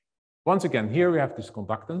once again, here we have this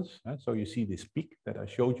conductance. So you see this peak that I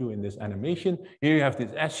showed you in this animation. Here you have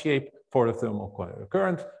this S shape for the thermal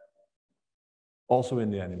current, also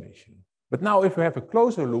in the animation. But now if we have a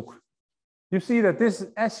closer look, you see that this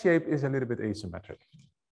S shape is a little bit asymmetric.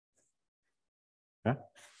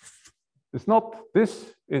 It's not,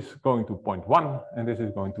 this is going to 0.1 and this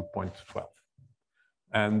is going to 0.12.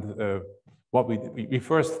 And what we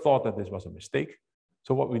first thought that this was a mistake.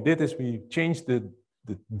 So what we did is we changed the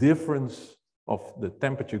difference of the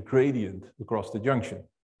temperature gradient across the junction.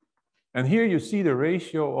 And here you see the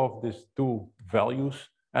ratio of these two values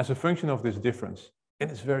as a function of this difference. And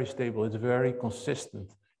it's very stable, it's very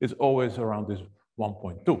consistent. It's always around this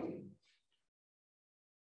 1.2.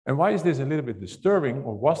 And why is this a little bit disturbing,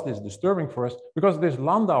 or was this disturbing for us? Because this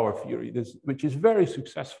Landauer theory, which is very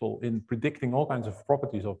successful in predicting all kinds of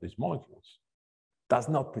properties of these molecules, does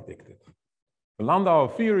not predict it. The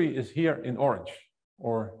Landauer theory is here in orange,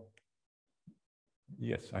 or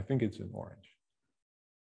yes, I think it's in orange.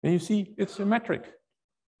 And you see, it's symmetric.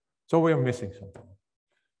 So we are missing something.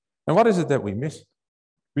 And what is it that we miss?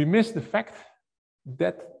 We miss the fact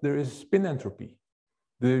that there is spin entropy.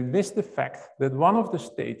 We miss the fact that one of the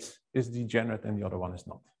states is degenerate and the other one is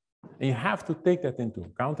not. And you have to take that into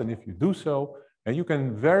account. And if you do so, you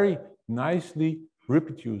can very nicely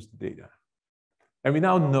reproduce the data. And we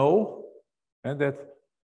now know that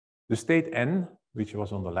the state n, which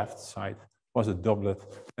was on the left side, was a doublet,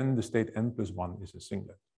 and the state n+1 is a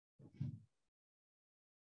singlet.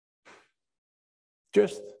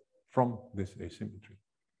 Just from this asymmetry.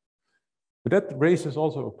 But that raises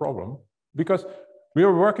also a problem, because we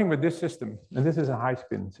are working with this system, and this is a high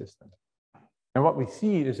spin system. And what we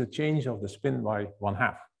see is a change of the spin by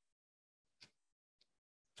 1/2.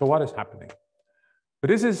 So what is happening? But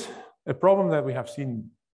this is a problem that we have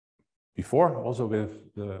seen before, also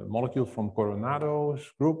with the molecule from Coronado's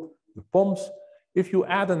group, the POMs. If you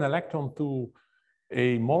add an electron to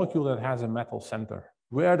a molecule that has a metal center,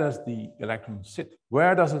 where does the electron sit?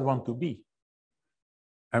 Where does it want to be?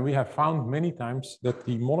 And we have found many times that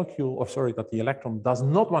the molecule, or sorry, that the electron does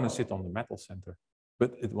not want to sit on the metal center,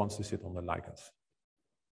 but it wants to sit on the ligands.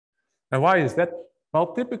 And why is that?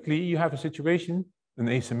 Well, typically you have a situation, an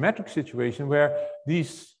asymmetric situation, where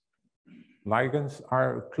these ligands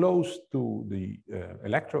are close to the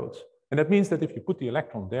electrodes. And that means that if you put the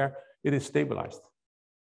electron there, it is stabilized.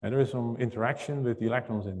 And there is some interaction with the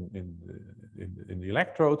electrons in the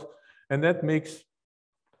electrode, and that makes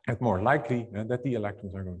it more likely that the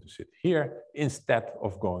electrons are going to sit here instead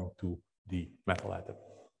of going to the metal atom.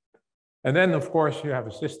 And then, of course, you have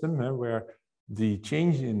a system where the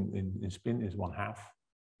change in spin is 1/2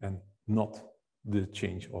 and not the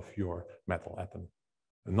change of your metal atom,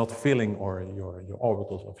 not filling or your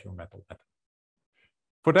orbitals of your metal atom.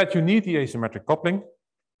 For that, you need the asymmetric coupling.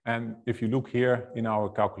 And if you look here in our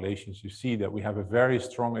calculations, you see that we have a very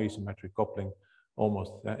strong asymmetric coupling,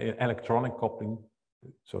 almost electronic coupling.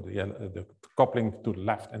 So the coupling to the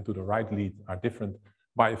left and to the right lead are different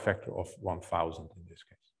by a factor of 1000 in this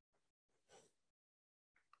case.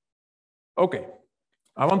 Okay,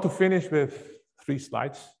 I want to finish with 3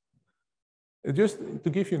 slides. Just to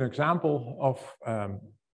give you an example of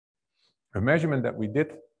a measurement that we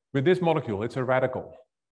did with this molecule. It's a radical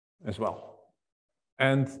as well.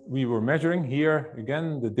 And we were measuring here,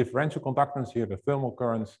 again, the differential conductance, here the thermal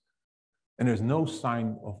currents, and there's no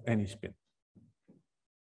sign of any spin.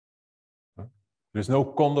 There's no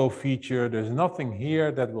Kondo feature, there's nothing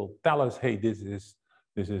here that will tell us, hey, this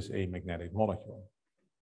is a magnetic molecule.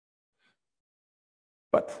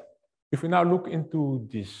 But if we now look into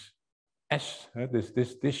this S,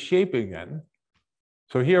 this shape again,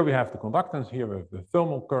 so here we have the conductance, here we have the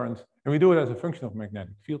thermal current, and we do it as a function of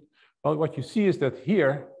magnetic field. Well, what you see is that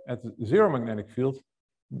here at 0 magnetic field,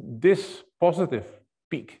 this positive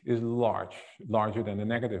peak is larger than the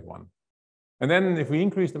negative one. And then if we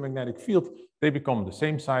increase the magnetic field, they become the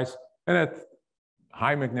same size. And at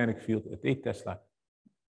high magnetic field at 8 Tesla,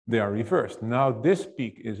 they are reversed. Now this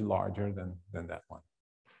peak is larger than that one.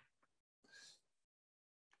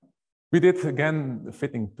 We did, again,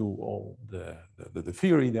 fitting to all the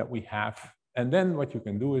theory that we have. And then what you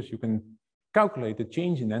can do is you can calculate the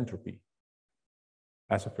change in entropy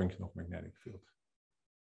as a function of magnetic field.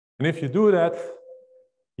 And if you do that,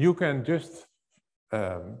 you can just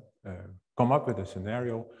come up with a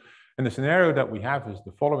scenario. And the scenario that we have is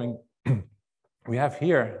the following. We have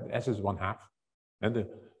here, the S is 1/2, and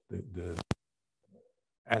the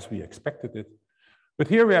as we expected it. But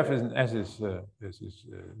here we have an S is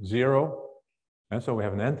 0. And so we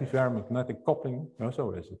have an antiferromagnetic coupling.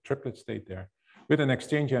 So there's a triplet state there with an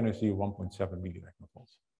exchange energy of 1.7 millielectron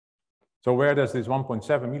volts. So where does this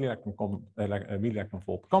 1.7 millielectron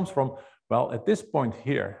volt comes from? Well, at this point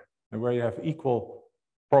here, where you have equal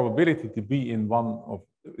probability to be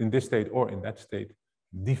in this state or in that state,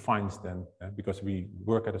 defines then, because we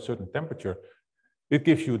work at a certain temperature, it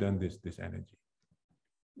gives you then this energy.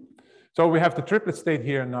 So we have the triplet state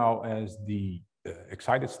here now as the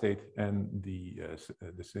excited state, and the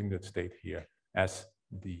singlet state here as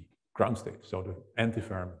the ground state, so the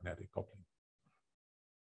antiferromagnetic coupling.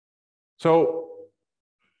 So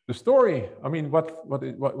the story, I mean,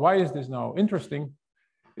 why is this now interesting?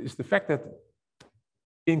 Is the fact that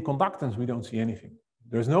in conductance we don't see anything.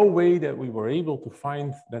 There's no way that we were able to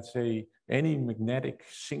find, let's say, any magnetic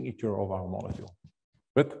signature of our molecule.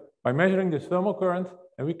 But by measuring this thermal current,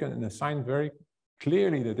 and we can assign very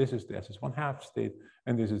clearly that this is the S is 1/2 state,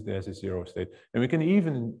 and this is the S is 0 state. And we can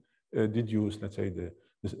even deduce, let's say, the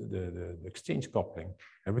exchange coupling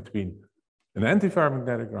between an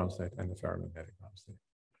antiferromagnetic ground state and the ferromagnetic ground state.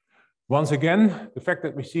 Once again, the fact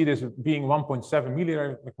that we see this being 1.7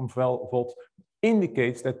 millielectron volts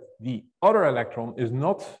indicates that the other electron is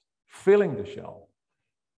not filling the shell.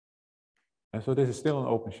 And so this is still an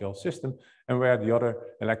open shell system, and where the other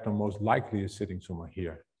electron most likely is sitting somewhere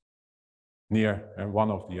here, near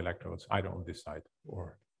one of the electrodes, either on this side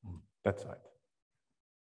or on that side.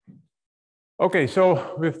 Okay,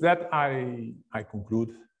 so with that, I conclude.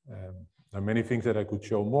 There are many things that I could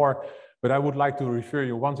show more, but I would like to refer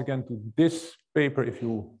you once again to this paper if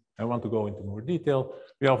you want to go into more detail.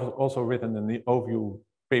 We have also written an overview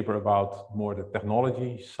paper about more the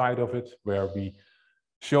technology side of it, where we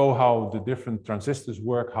show how the different transistors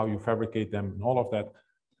work, how you fabricate them, and all of that,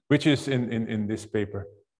 which is in this paper.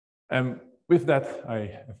 And with that,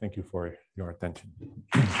 I thank you for your attention.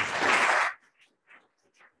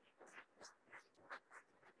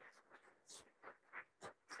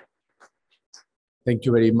 Thank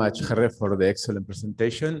you very much, Herre, for the excellent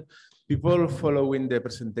presentation. People following the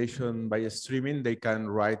presentation by streaming, they can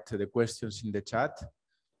write the questions in the chat,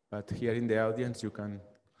 but here in the audience, you can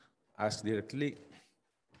ask directly.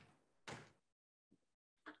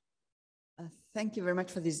 Thank you very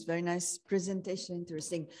much for this very nice presentation.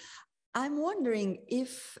 Interesting. I'm wondering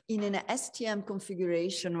if in an STM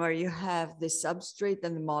configuration where you have the substrate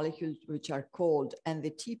and the molecules which are cold and the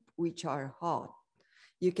tip which are hot,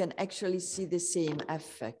 you can actually see the same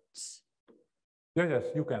effects. Yeah, yes,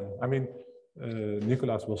 you can. I mean,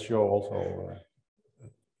 Nicolas will show also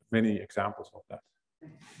many examples of that.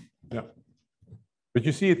 Yeah. But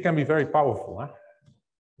you see, it can be very powerful. Huh?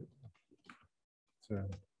 So,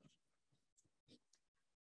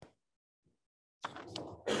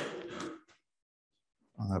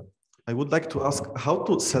 I would like to ask how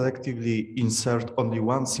to selectively insert only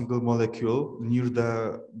one single molecule near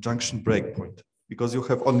the junction breakpoint. Because you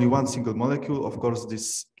have only one single molecule, of course,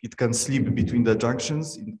 it can slip between the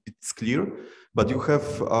junctions, it's clear, but you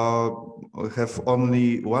have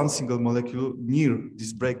only one single molecule near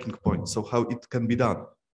this breaking point. So how it can be done?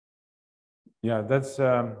 Yeah, that's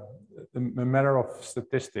a matter of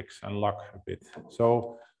statistics and luck a bit.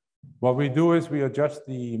 So what we do is we adjust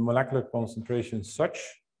the molecular concentration such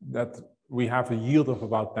that we have a yield of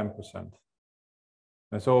about 10%.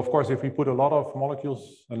 And so, of course, if we put a lot of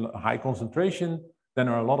molecules, a high concentration, then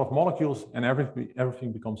there are a lot of molecules and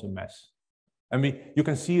everything becomes a mess. And you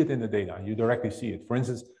can see it in the data. You directly see it. For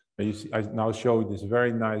instance, I now show this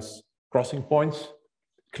very nice crossing points,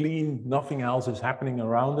 clean, nothing else is happening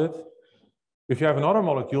around it. If you have another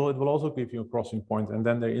molecule, it will also give you a crossing point, and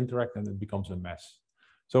then they interact and it becomes a mess.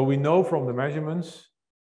 So we know from the measurements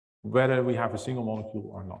whether we have a single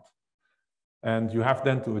molecule or not. And you have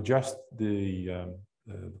then to adjust the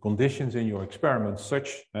conditions in your experiment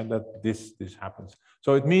such that this happens.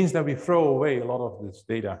 So it means that we throw away a lot of this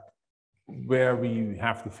data where we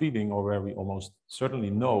have the feeling or where we almost certainly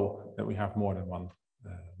know that we have more than one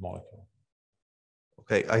molecule.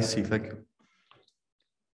 Okay, I see. Thank you.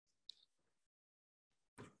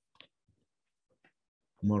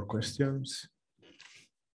 More questions?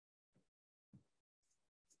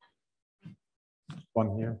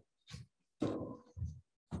 One here.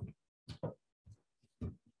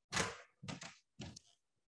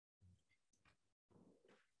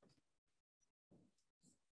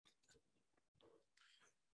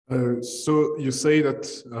 So you say that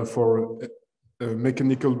for a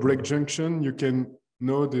mechanical break junction, you can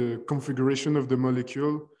know the configuration of the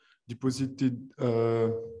molecule deposited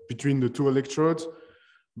between the two electrodes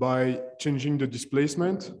by changing the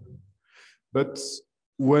displacement. But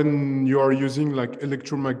when you are using like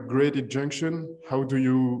electromagnetic junction, how do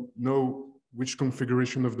you know which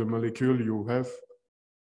configuration of the molecule you have?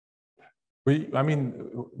 We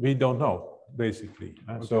don't know, basically.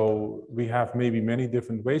 Okay. So we have maybe many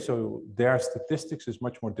different ways. So their statistics is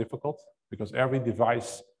much more difficult because every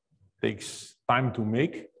device takes time to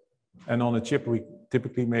make. And on a chip, we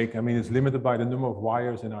typically make, it's limited by the number of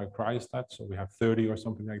wires in our cryostat. So we have 30 or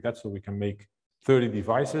something like that. So we can make 30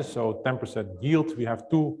 devices. So 10% yield. We have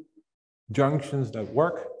 2 junctions that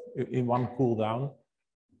work in one cool down.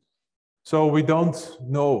 So we don't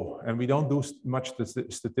know, and we don't do much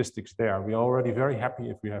statistics there. We are already very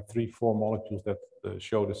happy if we have 3-4 molecules that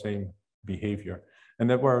show the same behavior. And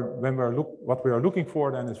that what we are looking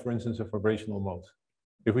for then is, for instance, a vibrational mode.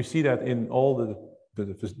 If we see that in all the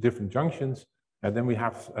different junctions, and then we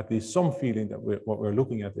have at least some feeling that what we're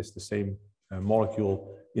looking at is the same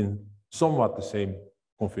molecule in somewhat the same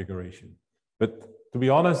configuration. But to be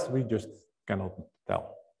honest, we just cannot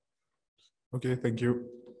tell. Okay, thank you.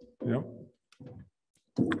 Yeah.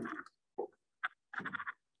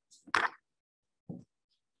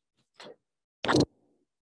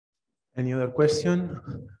 Any other question?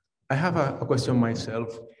 I have a question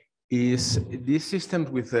myself. Is this system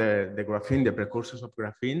with the graphene, the precursors of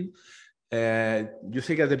graphene, you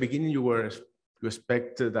think at the beginning you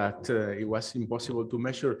expected that it was impossible to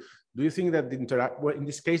measure. Do you think that in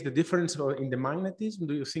this case, the difference in the magnetism,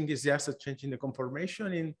 do you think is just a change in the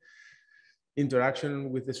conformation in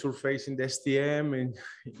interaction with the surface in the STM and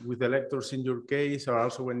with electrodes in your case, or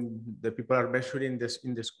also when the people are measuring this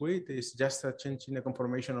in the squid, it's just a change in the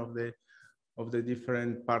conformation of the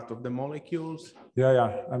different part of the molecules?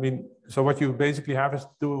 Yeah. So what you basically have is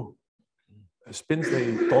 2 spins,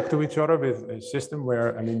 they talk to each other with a system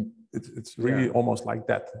where, it's really almost like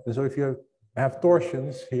that. And so if you have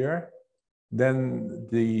torsions here, then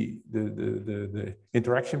the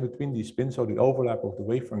interaction between these spins, so the overlap of the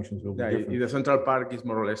wave functions will be different. If the central part is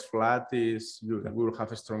more or less flat, we will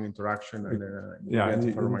have a strong interaction.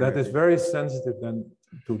 And that is very sensitive then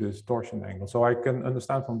to this torsion angle. So I can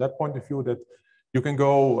understand from that point of view that you can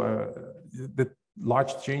go, that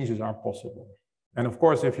large changes are possible. And of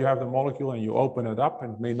course, if you have the molecule and you open it up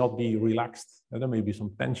and it may not be relaxed, there may be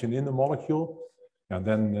some tension in the molecule, and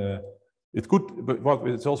then It could, but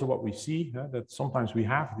it's also what we see, that sometimes we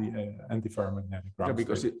have the antiferromagnetic ground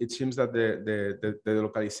because state. it seems that the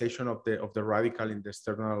localization of the radical in the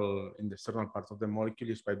external part of the molecule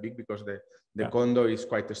is quite big, because the condo is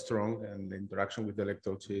quite strong and the interaction with the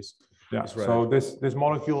electrodes is so this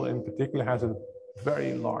molecule in particular has a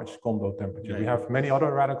very large condo temperature. We have many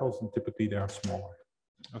other radicals, and typically they are smaller.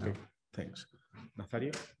 Okay, thanks.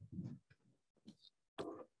 Nazario?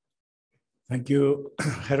 Thank you,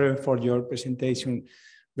 Herre, for your presentation.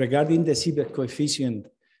 Regarding the Seebeck coefficient,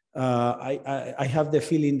 I have the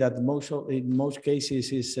feeling that in most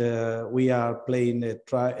cases is we are playing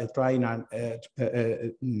try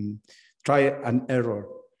and error.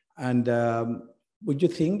 And would you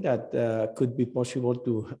think that could be possible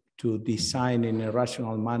to design in a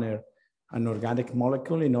rational manner an organic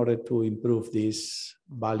molecule in order to improve these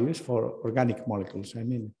values for organic molecules, I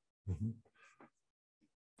mean? Mm-hmm.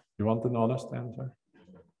 You want an honest answer?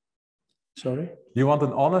 Sorry? You want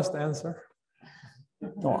an honest answer?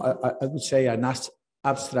 No, I would say an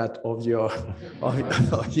abstract of your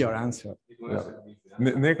answer. Yeah.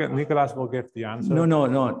 Nicolas will give the answer.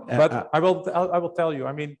 No. But I will tell you.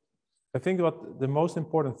 I mean, I think what the most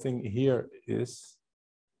important thing here is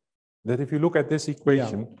that if you look at this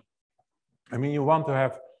equation, I mean, you want to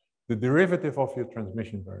have the derivative of your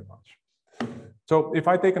transmission very much. So if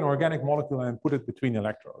I take an organic molecule and put it between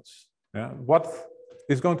electrodes, what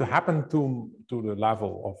is going to happen to the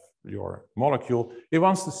level of your molecule? It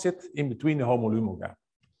wants to sit in between the HOMO-LUMO gap.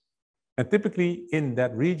 And typically in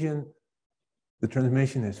that region, the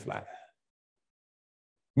transmission is flat,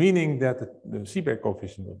 meaning that the Seebeck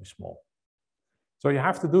coefficient will be small. So you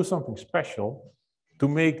have to do something special to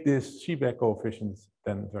make this Seebeck coefficient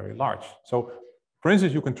then very large. So for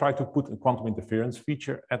instance, you can try to put a quantum interference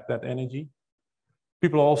feature at that energy.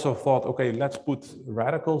 People also thought, okay, let's put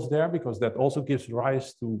radicals there, because that also gives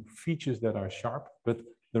rise to features that are sharp. But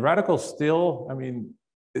the radicals still, I mean,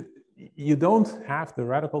 you don't have the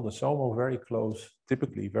radical, the SOMO, very close,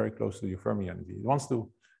 typically very close to your Fermi energy. It wants to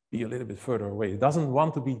be a little bit further away. It doesn't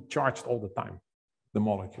want to be charged all the time, the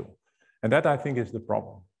molecule. And that, I think, is the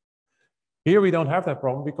problem. Here we don't have that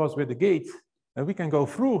problem, because with the gate, we can go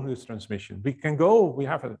through this transmission. We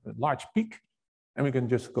have a large peak, and we can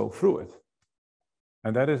just go through it.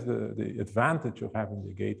 And that is the advantage of having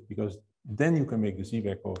the gate, because then you can make the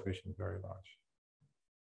Seebeck coefficient very large.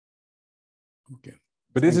 Okay.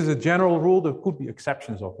 But this is a general rule. There could be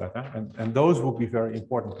exceptions of that, and those would be very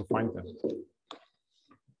important to find them.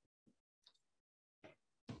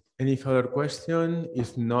 Any further question?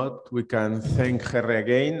 If not, we can thank Herre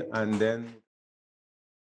again, and then